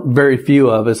us, or very few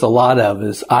of us, a lot of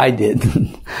us, I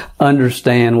didn't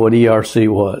understand what ERC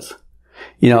was.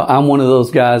 You know, I'm one of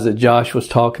those guys that Josh was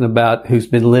talking about who's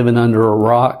been living under a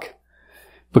rock,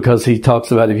 because he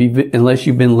talks about unless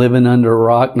you've been living under a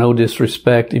rock, no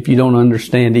disrespect, if you don't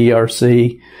understand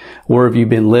ERC, where have you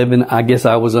been living? I guess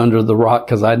I was under the rock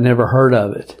because I'd never heard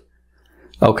of it.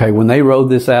 Okay, when they wrote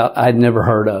this out, I'd never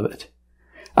heard of it.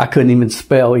 I couldn't even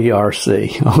spell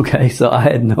ERC. Okay, so I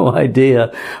had no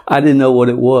idea. I didn't know what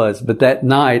it was. But that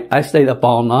night, I stayed up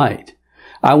all night.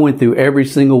 I went through every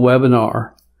single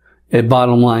webinar at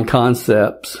Bottom Line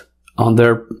Concepts on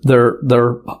their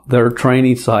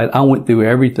training site. I went through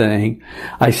everything.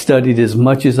 I studied as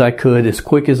much as I could, as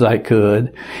quick as I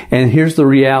could. And here's the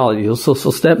reality. So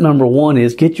step number 1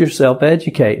 is get yourself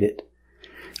educated.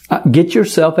 Get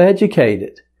yourself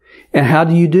educated. And how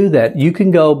do you do that? You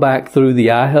can go back through the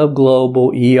iHub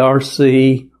Global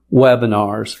ERC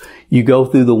webinars. You go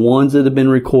through the ones that have been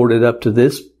recorded up to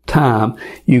this time.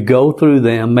 You go through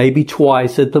them maybe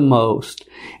twice at the most.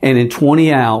 And in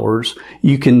 20 hours,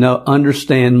 you can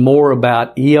understand more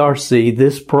about ERC,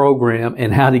 this program,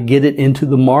 and how to get it into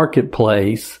the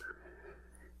marketplace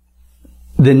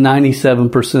than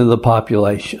 97% of the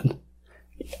population.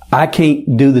 I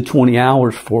can't do the 20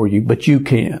 hours for you, but you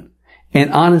can.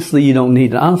 And honestly, you don't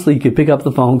need it. Honestly, you could pick up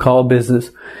the phone, call business.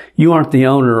 You aren't the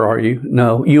owner, are you?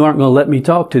 No. You aren't going to let me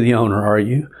talk to the owner, are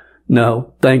you?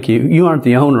 No. Thank you. You aren't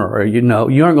the owner, are you? No.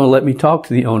 You aren't going to let me talk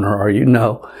to the owner, are you?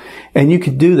 No. And you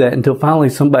could do that until finally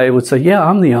somebody would say, yeah,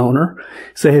 I'm the owner.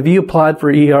 Say, have you applied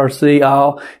for ERC?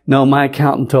 Oh, no, my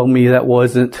accountant told me that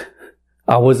wasn't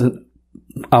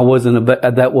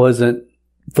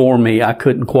for me. I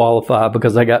couldn't qualify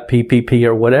because I got PPP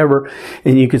or whatever.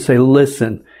 And you could say,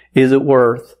 listen, is it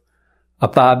worth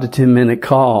a 5 to 10 minute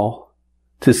call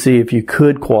to see if you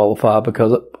could qualify?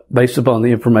 Because based upon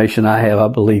the information I have, I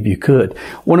believe you could.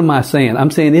 What am I saying?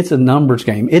 I'm saying it's a numbers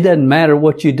game. It doesn't matter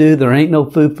what you do. There ain't no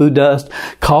foo-foo dust.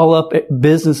 Call up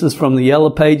businesses from the yellow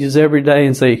pages every day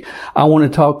and say, I want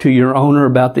to talk to your owner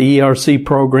about the ERC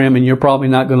program, and you're probably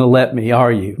not going to let me,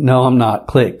 are you? No, I'm not.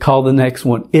 Click. Call the next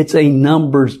one. It's a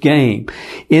numbers game.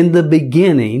 In the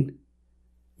beginning,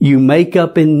 you make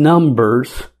up in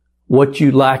numbers what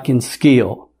you lack in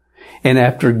skill. And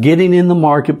after getting in the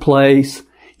marketplace,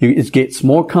 it gets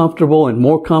more comfortable and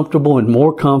more comfortable and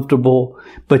more comfortable,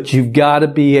 but you've got to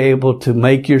be able to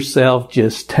make yourself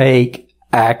just take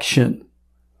action.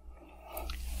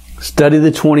 Study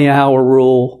the 20-hour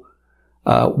rule.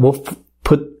 We'll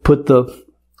put the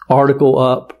article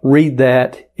up. Read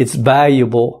that. It's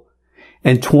valuable.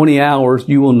 In 20 hours,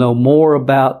 you will know more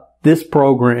about this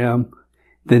program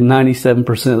than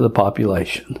 97% of the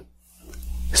population.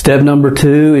 Step number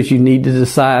 2 is you need to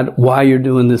decide why you're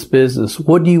doing this business.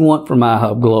 What do you want from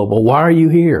iHub Global? Why are you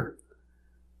here?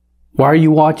 Why are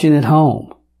you watching at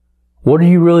home? What are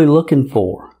you really looking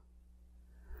for?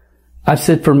 I've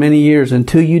said for many years,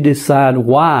 until you decide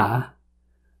why,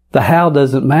 the how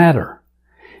doesn't matter.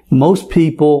 Most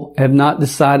people have not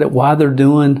decided why they're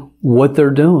doing what they're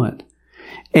doing.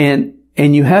 And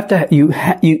you have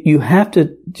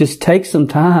to just take some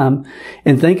time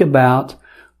and think about,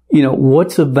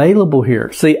 what's available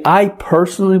here. See, I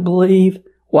personally believe,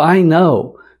 I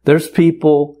know there's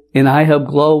people in iHub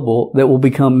Global that will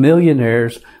become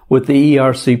millionaires with the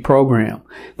ERC program.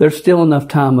 There's still enough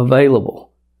time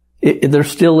available. There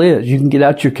still is. You can get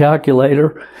out your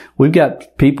calculator. We've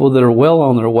got people that are well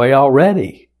on their way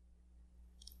already.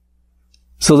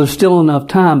 So there's still enough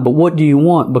time, but what do you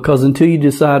want? Because until you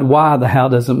decide why, the how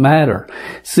doesn't matter.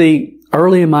 See,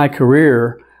 early in my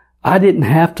career, I didn't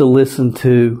have to listen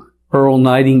to Earl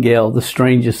Nightingale, The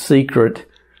Strangest Secret,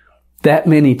 that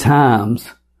many times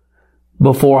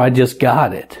before I just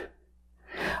got it.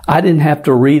 I didn't have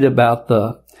to read about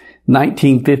the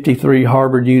 1953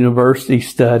 Harvard University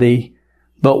study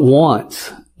but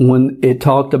once, when it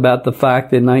talked about the fact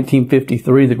that in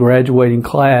 1953, the graduating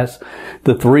class,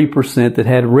 the 3% that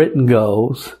had written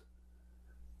goals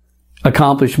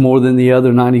accomplished more than the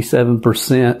other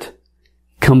 97%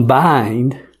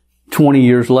 combined 20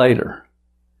 years later.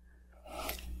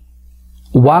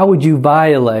 Why would you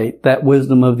violate that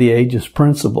wisdom of the ages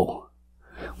principle?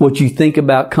 What you think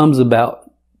about comes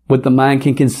about. What the mind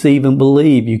can conceive and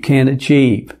believe, you can't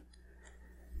achieve.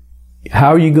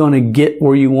 How are you going to get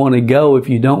where you want to go if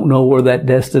you don't know where that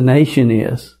destination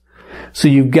is? So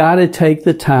you've got to take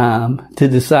the time to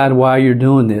decide why you're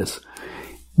doing this.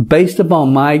 Based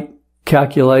upon my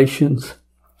calculations.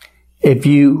 If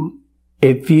you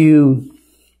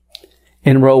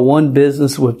enroll one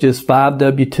business with just 5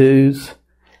 W-2s,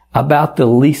 about the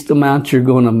least amount you're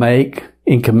going to make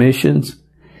in commissions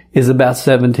is about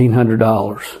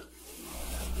 $1,700.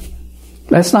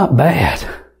 That's not bad.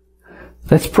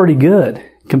 That's pretty good.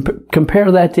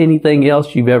 Compare that to anything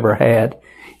else you've ever had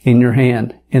in your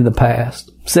hand in the past.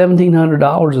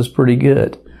 $1,700 is pretty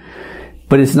good.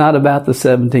 But it's not about the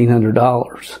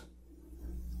 $1,700.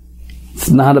 It's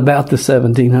not about the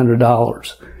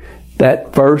 $1,700.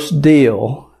 That first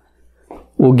deal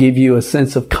will give you a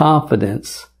sense of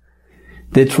confidence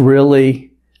that's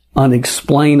really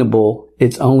unexplainable.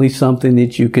 It's only something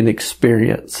that you can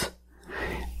experience.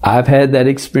 I've had that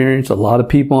experience. A lot of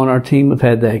people on our team have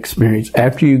had that experience.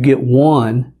 After you get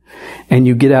one and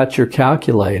you get out your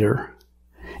calculator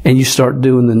and you start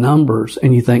doing the numbers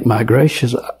and you think, my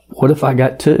gracious, what if I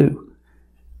got 2?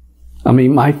 I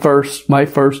mean, my first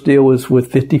deal was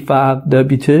with 55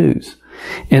 W-2s,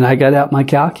 and I got out my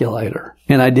calculator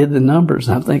and I did the numbers,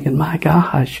 and I'm thinking, my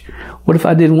gosh, what if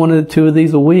I did 1 or 2 of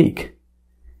these a week?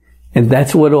 And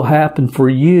that's what'll happen for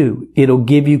you. It'll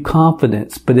give you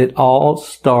confidence, but it all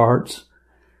starts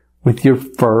with your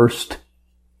first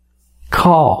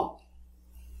call.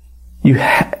 You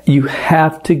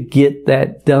have to get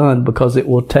that done, because it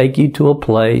will take you to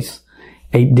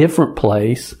a different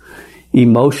place,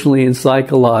 emotionally and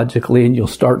psychologically, and you'll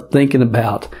start thinking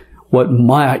about what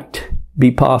might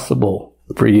be possible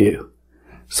for you.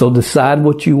 So decide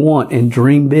what you want and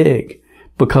dream big,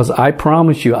 because I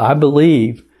promise you, I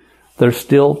believe there's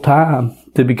still time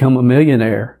to become a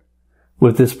millionaire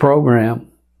with this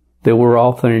program that we're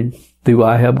offering through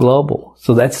iHub Global.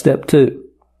 So that's step 2.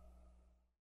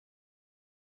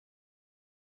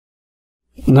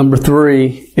 Number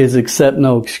 3 is accept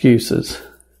no excuses.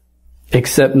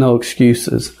 Accept no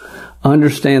excuses.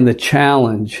 Understand the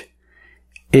challenge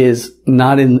is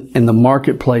not in the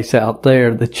marketplace out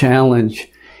there. The challenge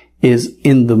is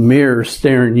in the mirror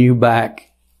staring you back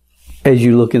as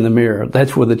you look in the mirror.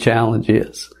 That's where the challenge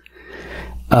is.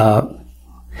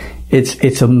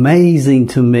 It's amazing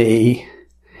to me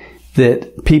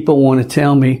that people want to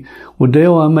tell me, well,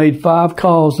 Dale, I made 5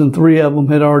 calls and 3 of them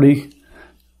had already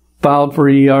filed for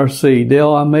ERC.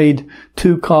 Dale, I made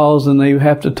 2 calls and they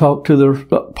have to talk to their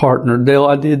partner. Dale,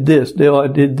 I did this. Dale, I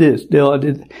did this. Dale, I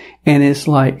did. And it's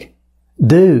like,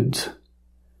 dudettes,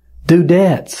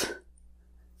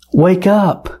 wake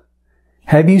up.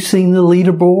 Have you seen the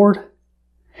leaderboard?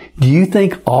 Do you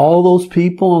think all those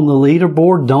people on the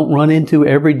leaderboard don't run into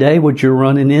every day what you're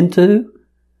running into?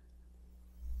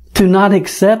 To not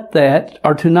accept that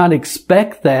or to not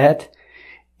expect that,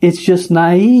 it's just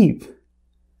naive.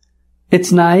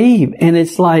 It's naive. And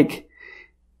it's like,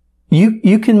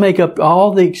 you can make up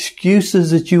all the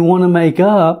excuses that you want to make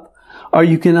up, or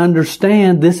you can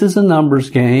understand this is a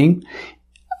numbers game.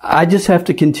 I just have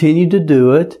to continue to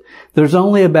do it. There's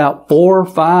only about 4 or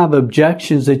 5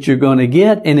 objections that you're going to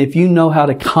get. And if you know how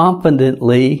to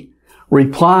confidently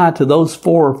reply to those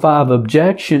 4 or 5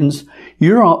 objections,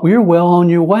 you're well on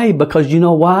your way, because you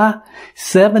know why?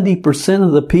 70%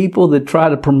 of the people that try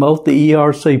to promote the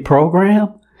ERC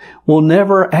program will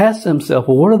never ask themselves,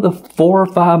 well, what are the 4 or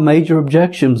 5 major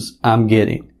objections I'm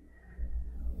getting?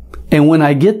 And when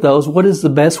I get those, what is the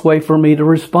best way for me to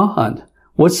respond?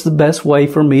 What's the best way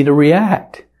for me to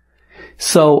react?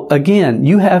 So again,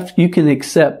 you can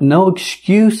accept no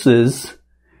excuses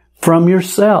from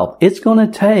yourself. It's going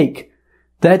to take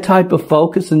that type of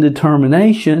focus and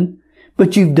determination,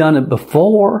 but you've done it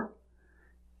before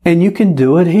and you can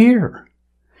do it here.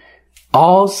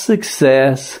 All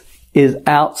success is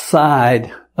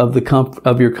outside of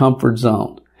your comfort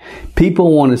zone.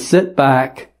 People want to sit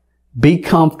back, be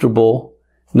comfortable,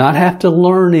 not have to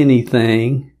learn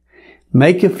anything,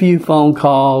 make a few phone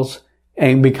calls,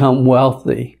 and become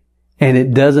wealthy. And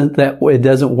it doesn't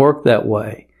work that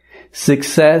way.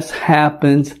 Success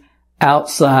happens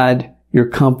outside your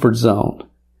comfort zone.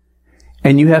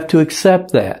 And you have to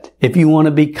accept that. If you want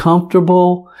to be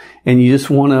comfortable and you just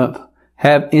want to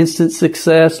have instant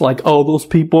success, like, oh, those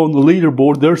people on the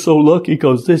leaderboard, they're so lucky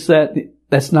because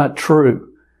that's not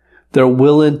true. They're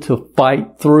willing to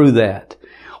fight through that.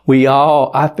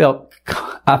 I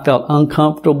felt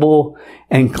uncomfortable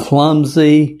and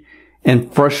clumsy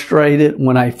and frustrated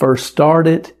when I first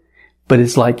started, but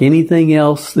it's like anything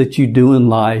else that you do in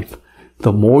life.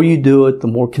 The more you do it, the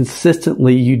more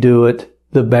consistently you do it,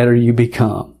 the better you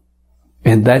become.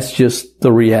 And that's just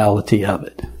the reality of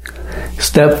it.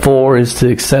 Step 4 is to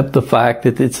accept the fact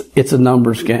that it's a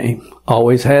numbers game.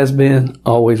 Always has been,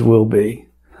 always will be.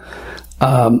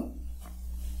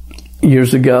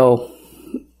 Years ago,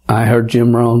 I heard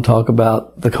Jim Rohn talk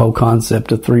about the whole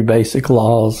concept of 3 basic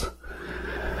laws,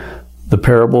 the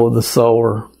parable of the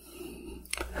sower.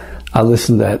 I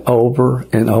listened to that over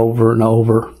and over and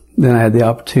over. Then I had the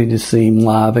opportunity to see him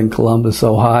live in Columbus,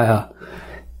 Ohio.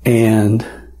 And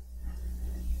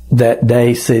that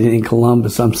day, sitting in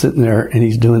Columbus, I'm sitting there and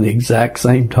he's doing the exact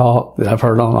same talk that I've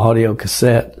heard on audio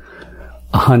cassette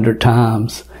 100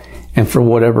 times. And for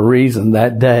whatever reason,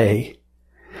 that day,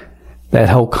 that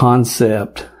whole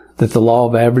concept that the law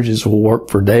of averages will work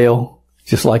for Dale,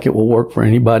 just like it will work for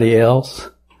anybody else,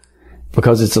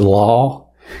 because it's a law.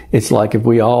 It's like if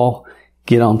we all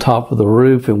get on top of the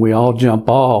roof and we all jump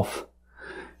off,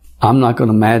 I'm not going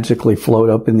to magically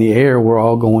float up in the air. We're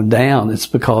all going down. It's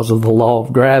because of the law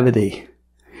of gravity.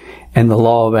 And the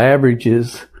law of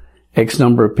averages, X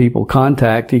number of people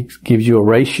contact, it gives you a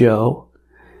ratio,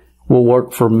 will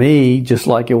work for me just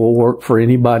like it will work for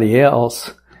anybody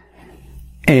else.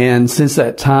 And since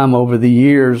that time, over the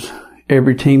years,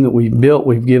 every team that we've built,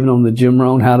 we've given them the Jim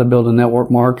Rohn How to Build a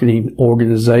Network Marketing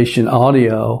Organization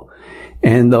audio.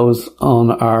 And those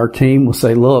on our team will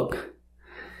say, look,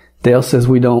 Dale says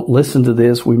we don't listen to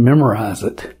this, we memorize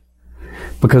it.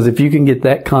 Because if you can get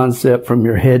that concept from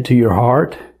your head to your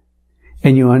heart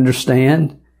and you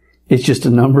understand it's just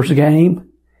a numbers game,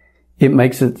 it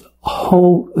makes it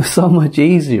so much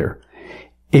easier.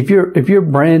 If you're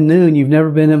brand new and you've never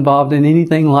been involved in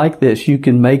anything like this, you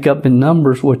can make up in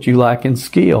numbers what you lack in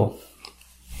skill.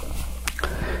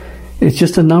 It's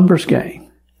just a numbers game.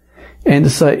 And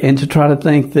to try to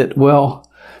think that,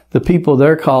 well, the people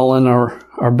they're calling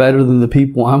are better than the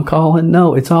people I'm calling.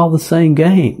 No, it's all the same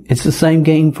game. It's the same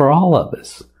game for all of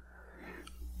us.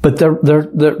 But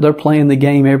they're playing the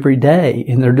game every day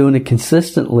and they're doing it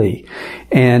consistently.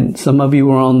 And some of you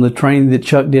were on the training that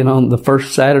Chuck did on the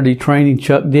first Saturday training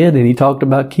Chuck did, and he talked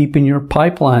about keeping your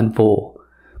pipeline full.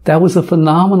 That was a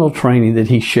phenomenal training that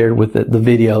he shared with the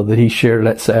video that he shared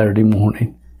that Saturday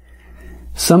morning.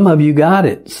 Some of you got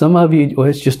it. Some of you, well,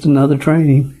 it's just another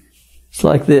training. It's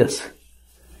like this.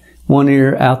 One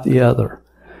ear out the other.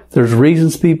 There's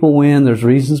reasons people win. There's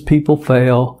reasons people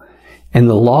fail. And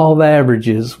the law of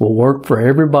averages will work for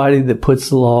everybody that puts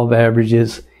the law of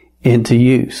averages into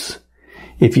use.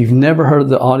 If you've never heard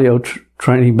the audio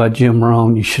training by Jim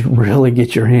Rohn, you should really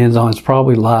get your hands on it. It's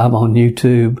probably live on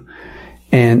YouTube.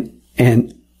 And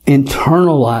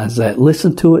internalize that.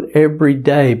 Listen to it every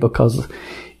day because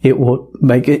it will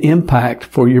make an impact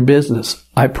for your business.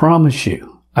 I promise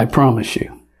you. I promise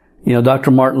you. You know,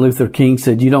 Dr. Martin Luther King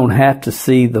said you don't have to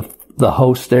see the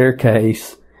whole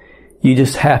staircase. You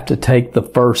just have to take the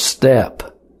first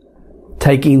step.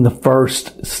 Taking the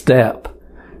first step.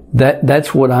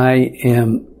 That's what I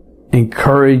am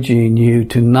encouraging you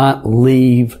to not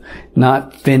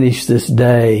finish this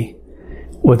day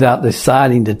without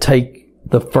deciding to take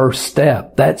the first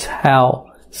step. That's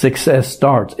how success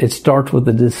starts. It starts with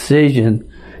a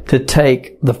decision to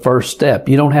take the first step.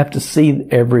 You don't have to see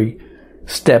every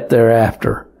step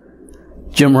thereafter.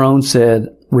 Jim Rohn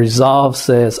said, resolve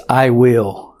says, I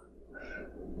will.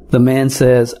 The man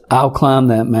says, I'll climb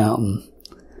that mountain.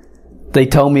 They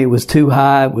told me it was too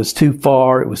high, it was too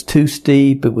far, it was too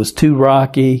steep, it was too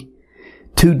rocky,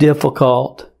 too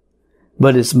difficult,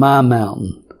 but it's my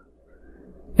mountain,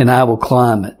 and I will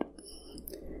climb it.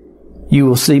 You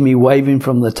will see me waving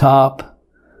from the top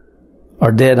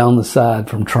or dead on the side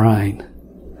from trying.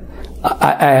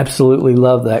 I absolutely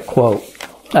love that quote.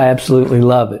 I absolutely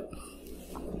love it.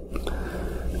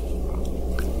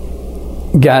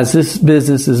 Guys, this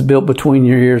business is built between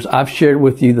your ears. I've shared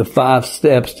with you the 5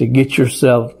 steps to get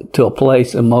yourself to a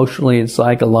place emotionally and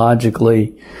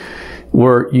psychologically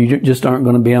where you just aren't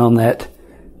going to be on that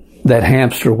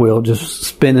hamster wheel, just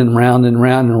spinning round and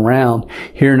round and round,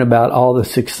 hearing about all the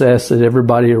success that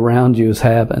everybody around you is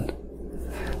having.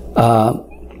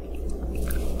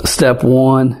 Step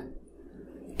 1,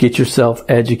 get yourself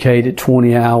educated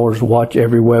 20 hours. Watch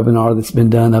every webinar that's been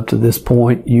done up to this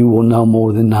point. You will know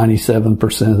more than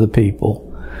 97% of the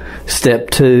people.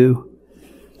 Step 2,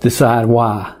 decide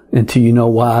why. Until you know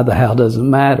why, the how doesn't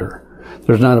matter.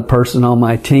 There's not a person on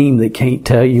my team that can't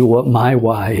tell you what my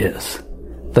why is.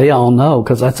 They all know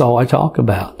because that's all I talk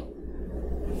about.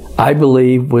 I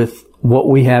believe with what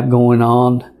we have going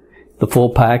on, the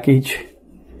full package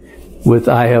with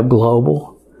iHub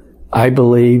Global, I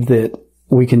believe that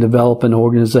we can develop an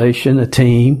organization, a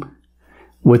team,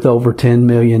 with over 10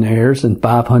 millionaires and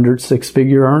 500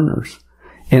 six-figure earners.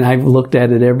 And I've looked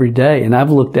at it every day. And I've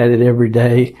looked at it every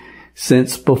day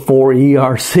since before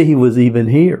ERC was even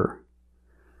here.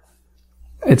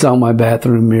 It's on my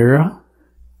bathroom mirror.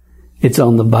 It's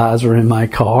on the visor in my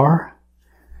car.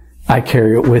 I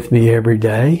carry it with me every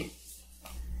day.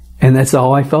 And that's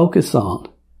all I focus on.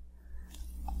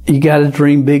 You got to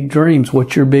dream big dreams.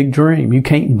 What's your big dream? You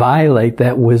can't violate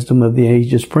that wisdom of the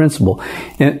ages principle.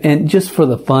 And just for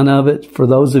the fun of it, for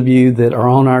those of you that are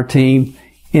on our team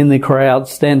in the crowd,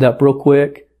 stand up real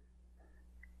quick.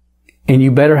 And you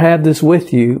better have this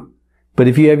with you. But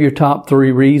if you have your top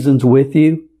 3 reasons with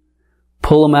you,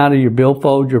 pull them out of your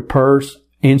billfold, your purse,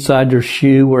 inside your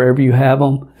shoe, wherever you have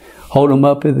them. Hold them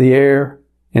up in the air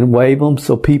and wave them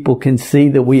so people can see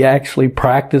that we actually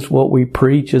practice what we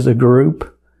preach as a group.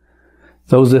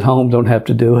 Those at home don't have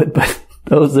to do it, but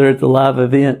those that are at the live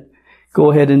event,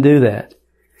 go ahead and do that.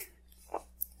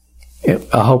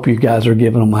 I hope you guys are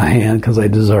giving them a hand because they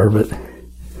deserve it.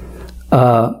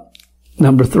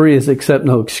 Number 3 is accept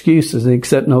no excuses. And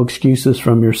accept no excuses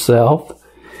from yourself,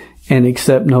 and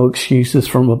accept no excuses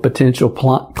from a potential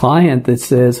client that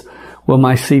says, well,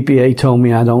 my CPA told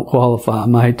me I don't qualify.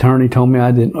 My attorney told me I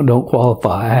don't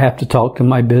qualify. I have to talk to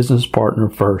my business partner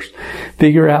first.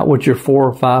 Figure out what your 4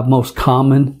 or 5 most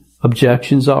common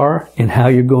objections are and how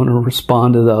you're going to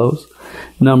respond to those.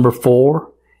 Number 4,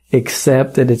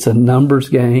 accept that it's a numbers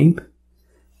game.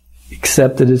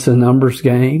 Accept that it's a numbers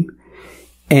game.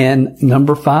 And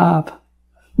number 5,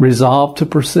 resolve to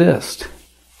persist.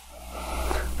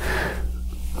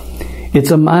 It's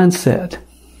a mindset.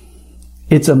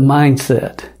 It's a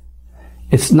mindset.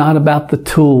 It's not about the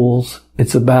tools.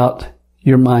 It's about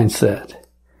your mindset.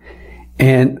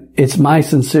 And it's my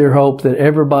sincere hope that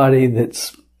everybody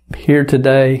that's here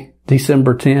today,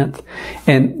 December 10th,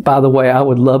 and by the way, I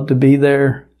would love to be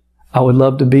there.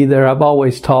 I've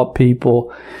always taught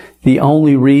people the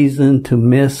only reason to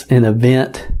miss an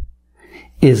event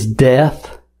is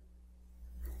death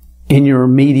in your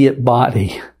immediate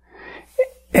body.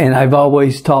 And I've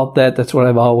always taught that. That's what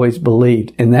I've always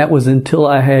believed. And that was until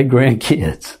I had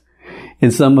grandkids.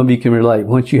 And some of you can relate.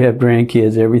 Once you have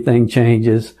grandkids, everything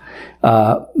changes.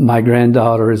 My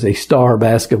granddaughter is a star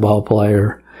basketball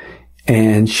player,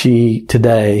 and she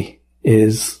today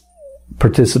is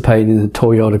participating in the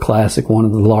Toyota Classic, one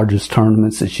of the largest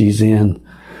tournaments that she's in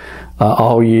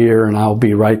all year. And I'll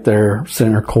be right there,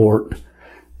 center court,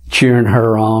 cheering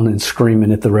her on and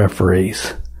screaming at the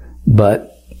referees. But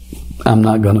I'm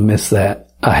not going to miss that.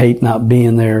 I hate not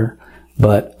being there,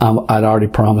 but I'd already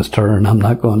promised her, and I'm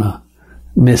not going to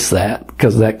miss that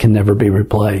because that can never be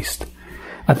replaced.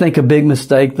 I think a big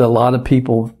mistake that a lot of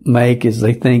people make is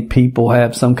they think people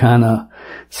have some kind of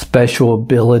special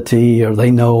ability, or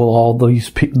they know all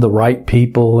the right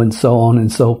people and so on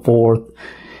and so forth.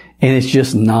 And it's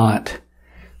just not.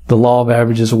 The law of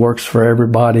averages works for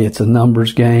everybody. It's a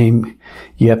numbers game.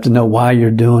 You have to know why you're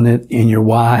doing it, and your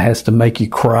why has to make you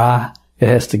cry. It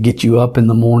has to get you up in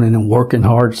the morning and working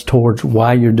hard towards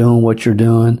why you're doing what you're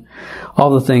doing.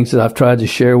 All the things that I've tried to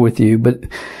share with you, but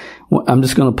I'm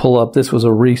just going to pull up. This was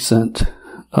a recent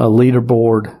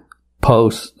leaderboard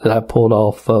post that I pulled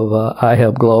off of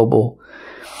iHelp Global.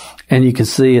 And you can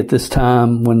see at this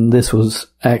time when this was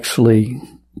actually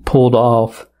pulled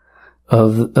off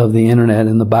of the internet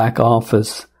in the back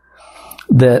office,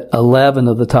 that 11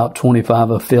 of the top 25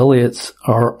 affiliates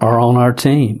are on our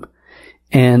team.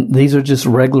 And these are just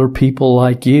regular people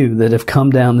like you that have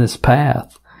come down this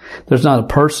path. There's not a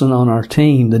person on our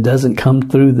team that doesn't come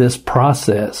through this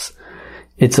process.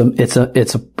 It's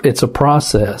a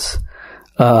process.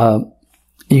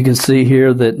 You can see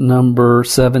here that number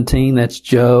 17, that's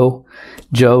Joe.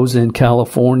 Joe's in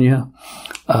California.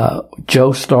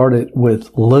 Joe started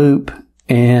with Loop,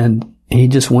 and he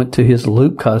just went to his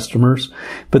Loop customers.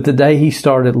 But the day he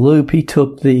started Loop, he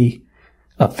took the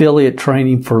affiliate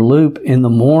training for Loop in the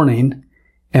morning,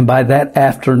 and by that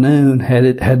afternoon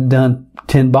had done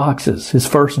 10 boxes. His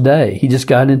first day, he just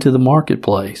got into the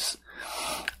marketplace.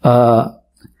 Joe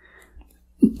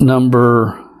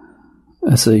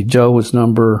was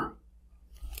number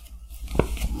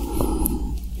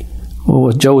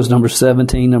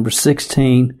 17. Number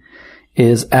 16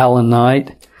 is Alan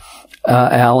Knight.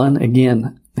 Alan,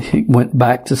 again, he went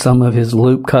back to some of his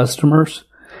Loop customers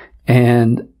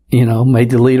and, made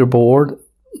the leaderboard.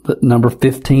 Number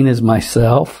 15 is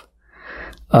myself.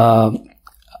 I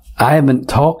haven't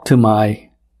talked to my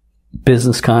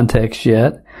business contacts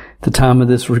yet. At the time of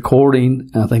this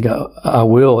recording, I think I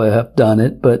will have done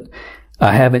it, but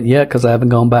I haven't yet because I haven't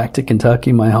gone back to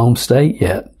Kentucky, my home state,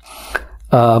 yet.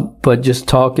 But just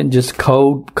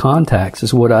cold contacts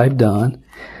is what I've done.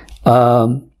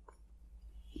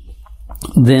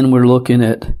 Then we're looking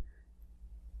at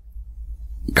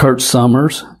Kurt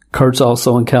Summers. Kurt's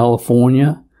also in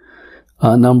California.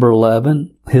 Number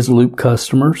 11, his Loop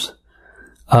customers.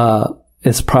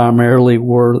 It's primarily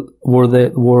where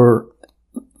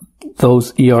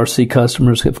those ERC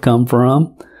customers have come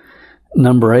from.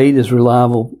 Number 8 is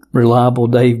reliable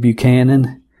Dave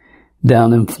Buchanan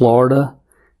down in Florida.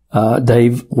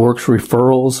 Dave works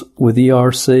referrals with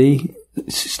ERC.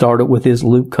 Started with his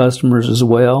Loop customers as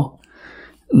well.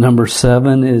 Number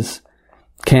 7 is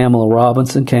Kamala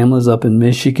Robinson. Kamala's up in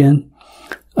Michigan.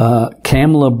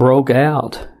 Kamala broke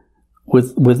out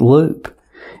with Loop,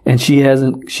 and she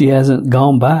hasn't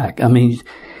gone back. I mean,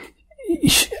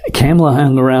 Kamala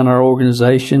hung around our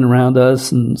organization, around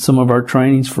us and some of our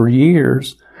trainings for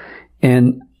years.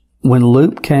 And when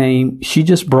Loop came, she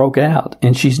just broke out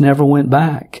and she's never went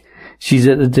back. She's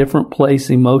at a different place,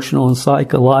 emotional and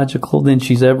psychological, than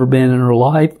she's ever been in her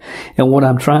life. And what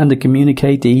I'm trying to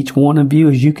communicate to each one of you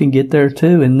is you can get there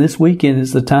too. And this weekend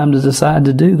is the time to decide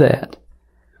to do that.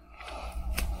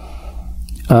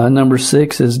 Number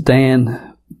 6 is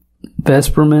Dan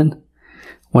Vesperman.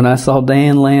 When I saw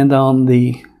Dan land on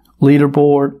the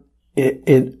leaderboard,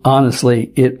 it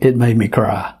honestly made me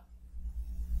cry.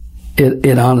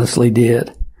 It honestly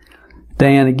did.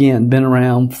 Dan, again, been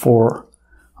around for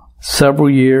several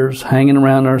years, hanging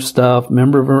around our stuff,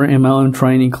 member of our MLM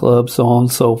training club, so on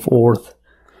and so forth.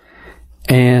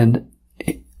 And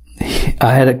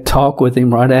I had a talk with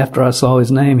him right after I saw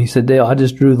his name. He said, Dale, I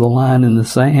just drew the line in the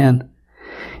sand.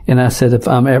 And I said, if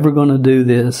I'm ever going to do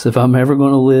this, if I'm ever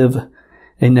going to live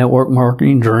a network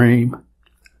marketing dream,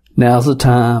 now's the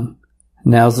time,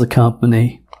 now's the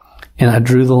company. And I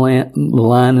drew the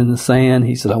line in the sand.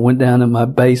 He said, I went down in my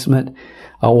basement.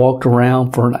 I walked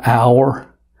around for an hour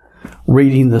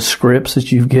reading the scripts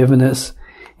that you've given us.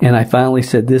 And I finally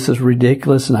said, this is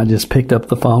ridiculous. And I just picked up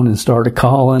the phone and started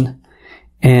calling.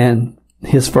 And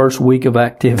his first week of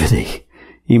activity,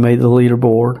 he made the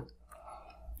leaderboard.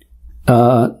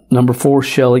 Number 4,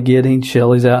 Shelly Giddings.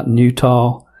 Shelly's out in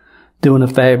Utah doing a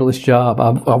fabulous job.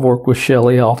 I've worked with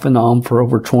Shelly off and on for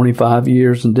over 25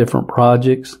 years in different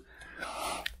projects.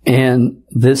 And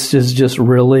this is just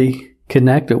really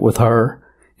connected with her.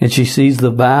 And she sees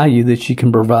the value that she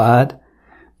can provide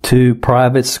to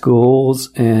private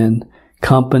schools and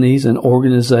companies and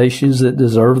organizations that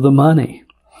deserve the money.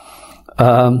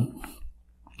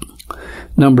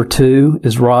 Number 2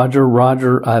 is Roger.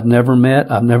 Roger, I've never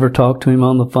met. I've never talked to him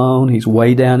on the phone. He's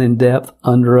way down in depth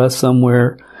under us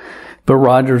somewhere. But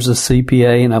Roger's a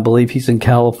CPA, and I believe he's in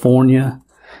California.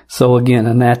 So again,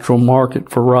 a natural market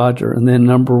for Roger. And then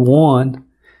number 1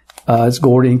 is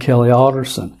Gordy and Kelly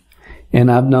Alderson.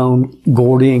 And I've known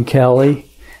Gordy and Kelly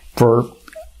for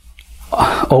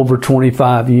over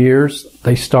 25 years.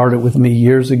 They started with me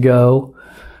years ago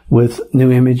with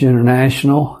New Image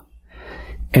International.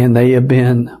 And they have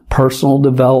been personal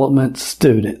development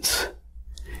students.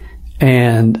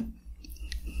 And,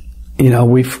 you know,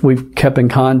 we've kept in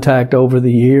contact over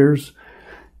the years.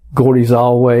 Gordy's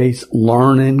always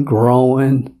learning,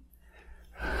 growing.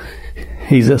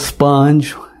 He's a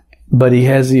sponge, but he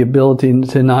has the ability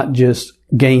to not just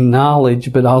gain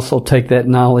knowledge, but also take that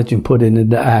knowledge and put it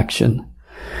into action.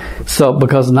 So,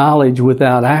 because knowledge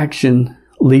without action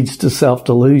leads to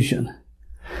self-delusion.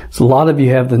 So a lot of you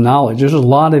have the knowledge. There's a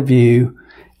lot of you,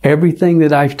 everything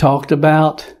that I've talked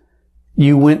about,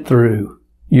 you went through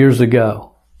years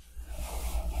ago.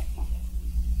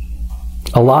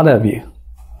 A lot of you.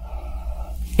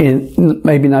 And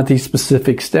maybe not these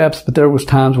specific steps, but there was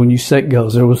times when you set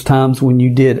goals. There was times when you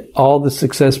did all the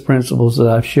success principles that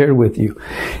I've shared with you.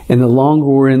 And the longer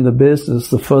we're in the business,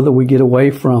 the further we get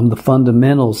away from the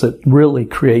fundamentals that really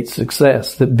create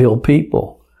success, that build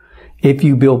people. If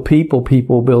you build people,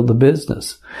 people build the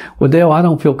business. Well, Dale, I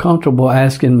don't feel comfortable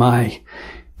asking my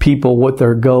people what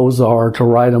their goals are to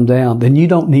write them down. Then you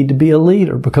don't need to be a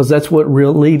leader, because that's what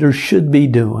real leaders should be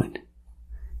doing.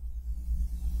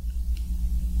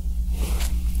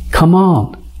 Come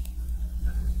on.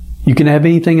 You can have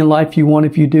anything in life you want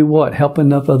if you do what? Help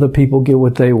enough other people get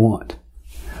what they want.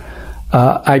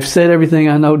 I've said everything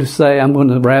I know to say. I'm going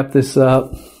to wrap this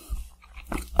up.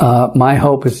 My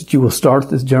hope is that you will start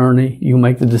this journey. You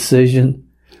make the decision.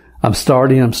 I'm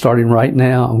starting right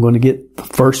now. I'm going to get the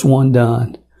first one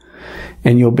done.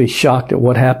 And you'll be shocked at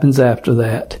what happens after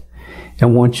that.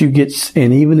 And once you get,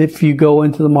 and even if you go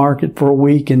into the market for a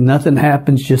week and nothing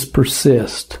happens, just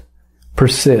persist.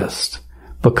 Persist.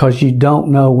 Because you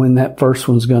don't know when that first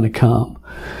one's going to come.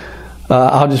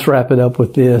 I'll just wrap it up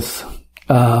with this.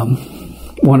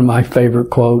 One of my favorite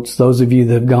quotes. Those of you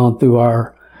that have gone through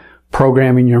our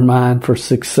Programming Your Mind for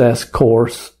Success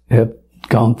course have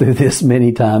gone through this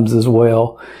many times as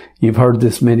well. You've heard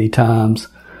this many times.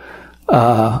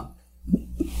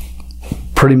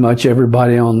 Pretty much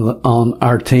everybody on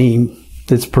our team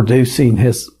that's producing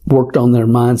has worked on their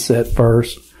mindset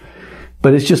first.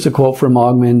 But it's just a quote from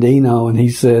Og Mandino, and he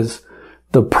says,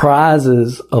 The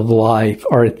prizes of life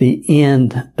are at the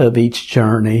end of each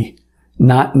journey,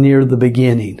 not near the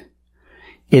beginning.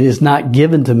 It is not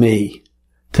given to me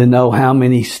to know how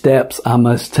many steps I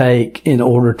must take in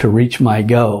order to reach my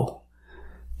goal.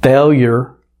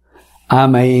 Failure I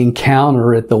may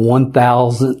encounter at the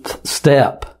 1000th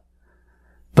step,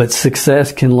 but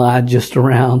success can lie just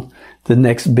around the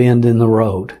next bend in the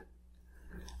road.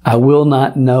 I will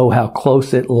not know how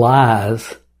close it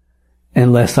lies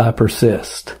unless I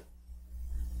persist.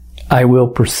 I will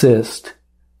persist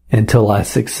until I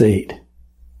succeed.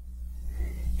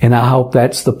 And I hope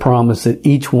that's the promise that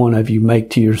each one of you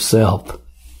make to yourself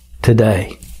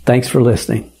today. Thanks for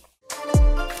listening.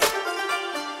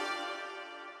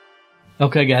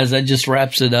 Okay, guys, that just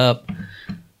wraps it up.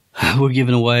 We're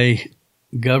giving away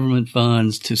government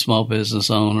funds to small business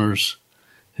owners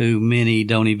who many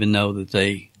don't even know that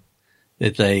they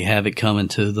have it coming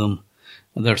to them.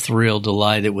 They're thrilled,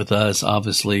 delighted with us,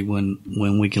 obviously,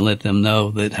 when we can let them know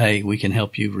that, hey, we can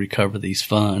help you recover these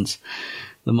funds.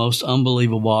 The most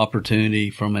unbelievable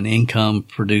opportunity from an income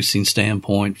producing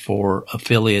standpoint for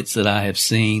affiliates that I have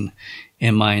seen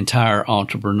in my entire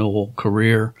entrepreneurial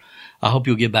career. I hope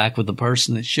you'll get back with the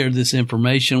person that shared this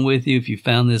information with you. If you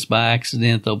found this by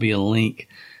accident, there'll be a link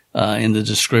in the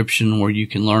description where you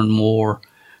can learn more,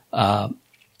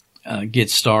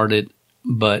 get started,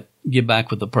 but get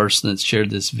back with the person that shared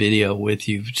this video with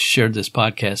you, shared this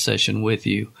podcast session with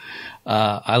you.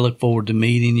 I look forward to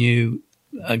meeting you.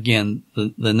 Again,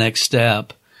 the next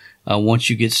step, once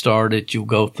you get started, you'll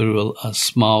go through a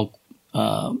small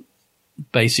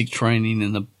basic training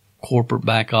in the corporate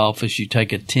back office. You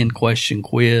take a 10-question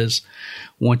quiz.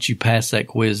 Once you pass that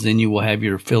quiz, then you will have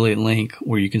your affiliate link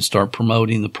where you can start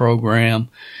promoting the program.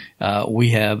 We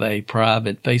have a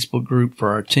private Facebook group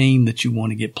for our team that you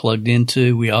want to get plugged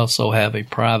into. We also have a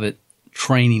private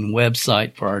training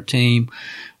website for our team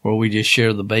where we just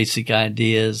share the basic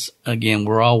ideas. Again,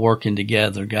 we're all working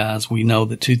together, guys. We know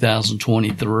that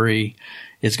 2023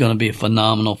 is going to be a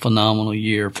phenomenal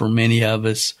year for many of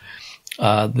us.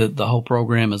 The whole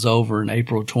program is over in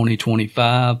April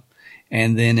 2025,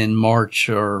 and then in March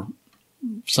or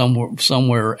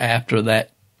somewhere after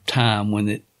that time when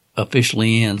it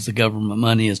officially ends, the government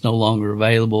money is no longer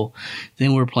available.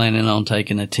 Then we're planning on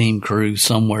taking a team cruise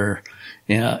somewhere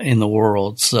in the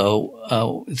world.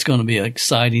 So it's going to be an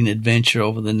exciting adventure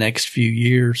over the next few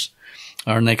years,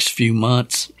 our next few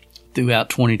months throughout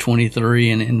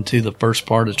 2023 and into the first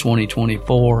part of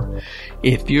 2024.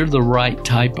 If you're the right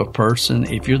type of person,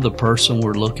 if you're the person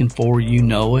we're looking for, you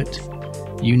know it.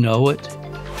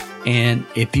 And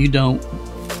if you don't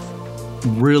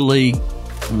really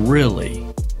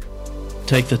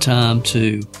take the time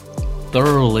to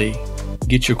thoroughly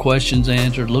get your questions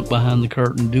answered, look behind the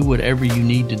curtain, do whatever you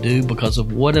need to do, because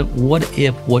of what if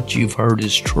what you've heard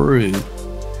is true,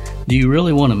 do you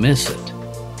really want to miss it?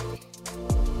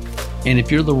 And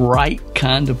if you're the right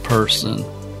kind of person,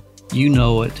 you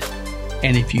know it.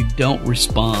 And if you don't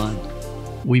respond,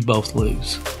 we both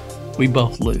lose.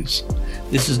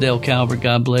 This is Dale Calvert.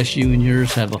 God bless you and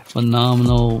yours. Have a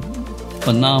phenomenal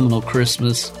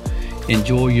Christmas.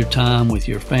 Enjoy your time with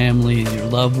your family and your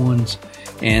loved ones.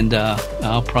 And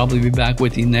I'll probably be back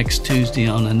with you next Tuesday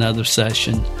on another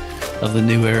session of the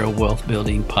New Era Wealth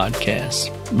Building Podcast.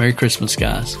 Merry Christmas,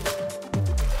 guys.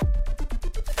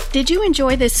 Did you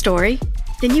enjoy this story?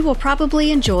 Then you will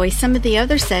probably enjoy some of the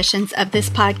other sessions of this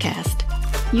podcast.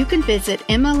 You can visit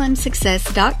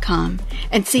MLMsuccess.com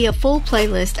and see a full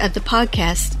playlist of the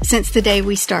podcast since the day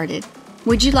we started.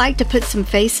 Would you like to put some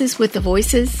faces with the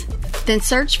voices? Then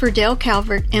search for Dale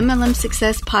Calvert MLM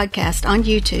Success Podcast on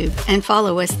YouTube and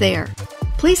follow us there.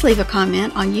 Please leave a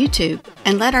comment on YouTube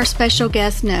and let our special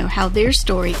guests know how their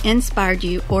story inspired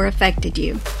you or affected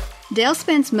you. Dale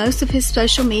spends most of his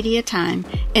social media time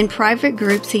in private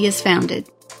groups he has founded,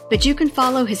 but you can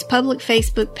follow his public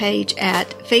Facebook page at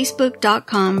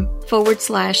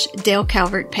facebook.com/Dale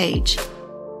Calvert page.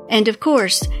 And of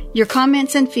course, your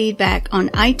comments and feedback on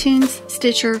iTunes,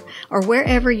 Stitcher, or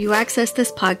wherever you access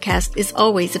this podcast is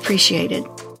always appreciated.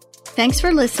 Thanks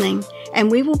for listening, and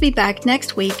we will be back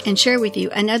next week and share with you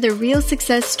another real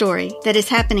success story that is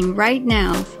happening right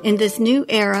now in this new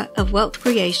era of wealth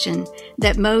creation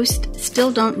that most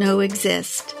still don't know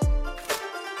exist.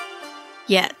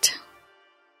 Yet.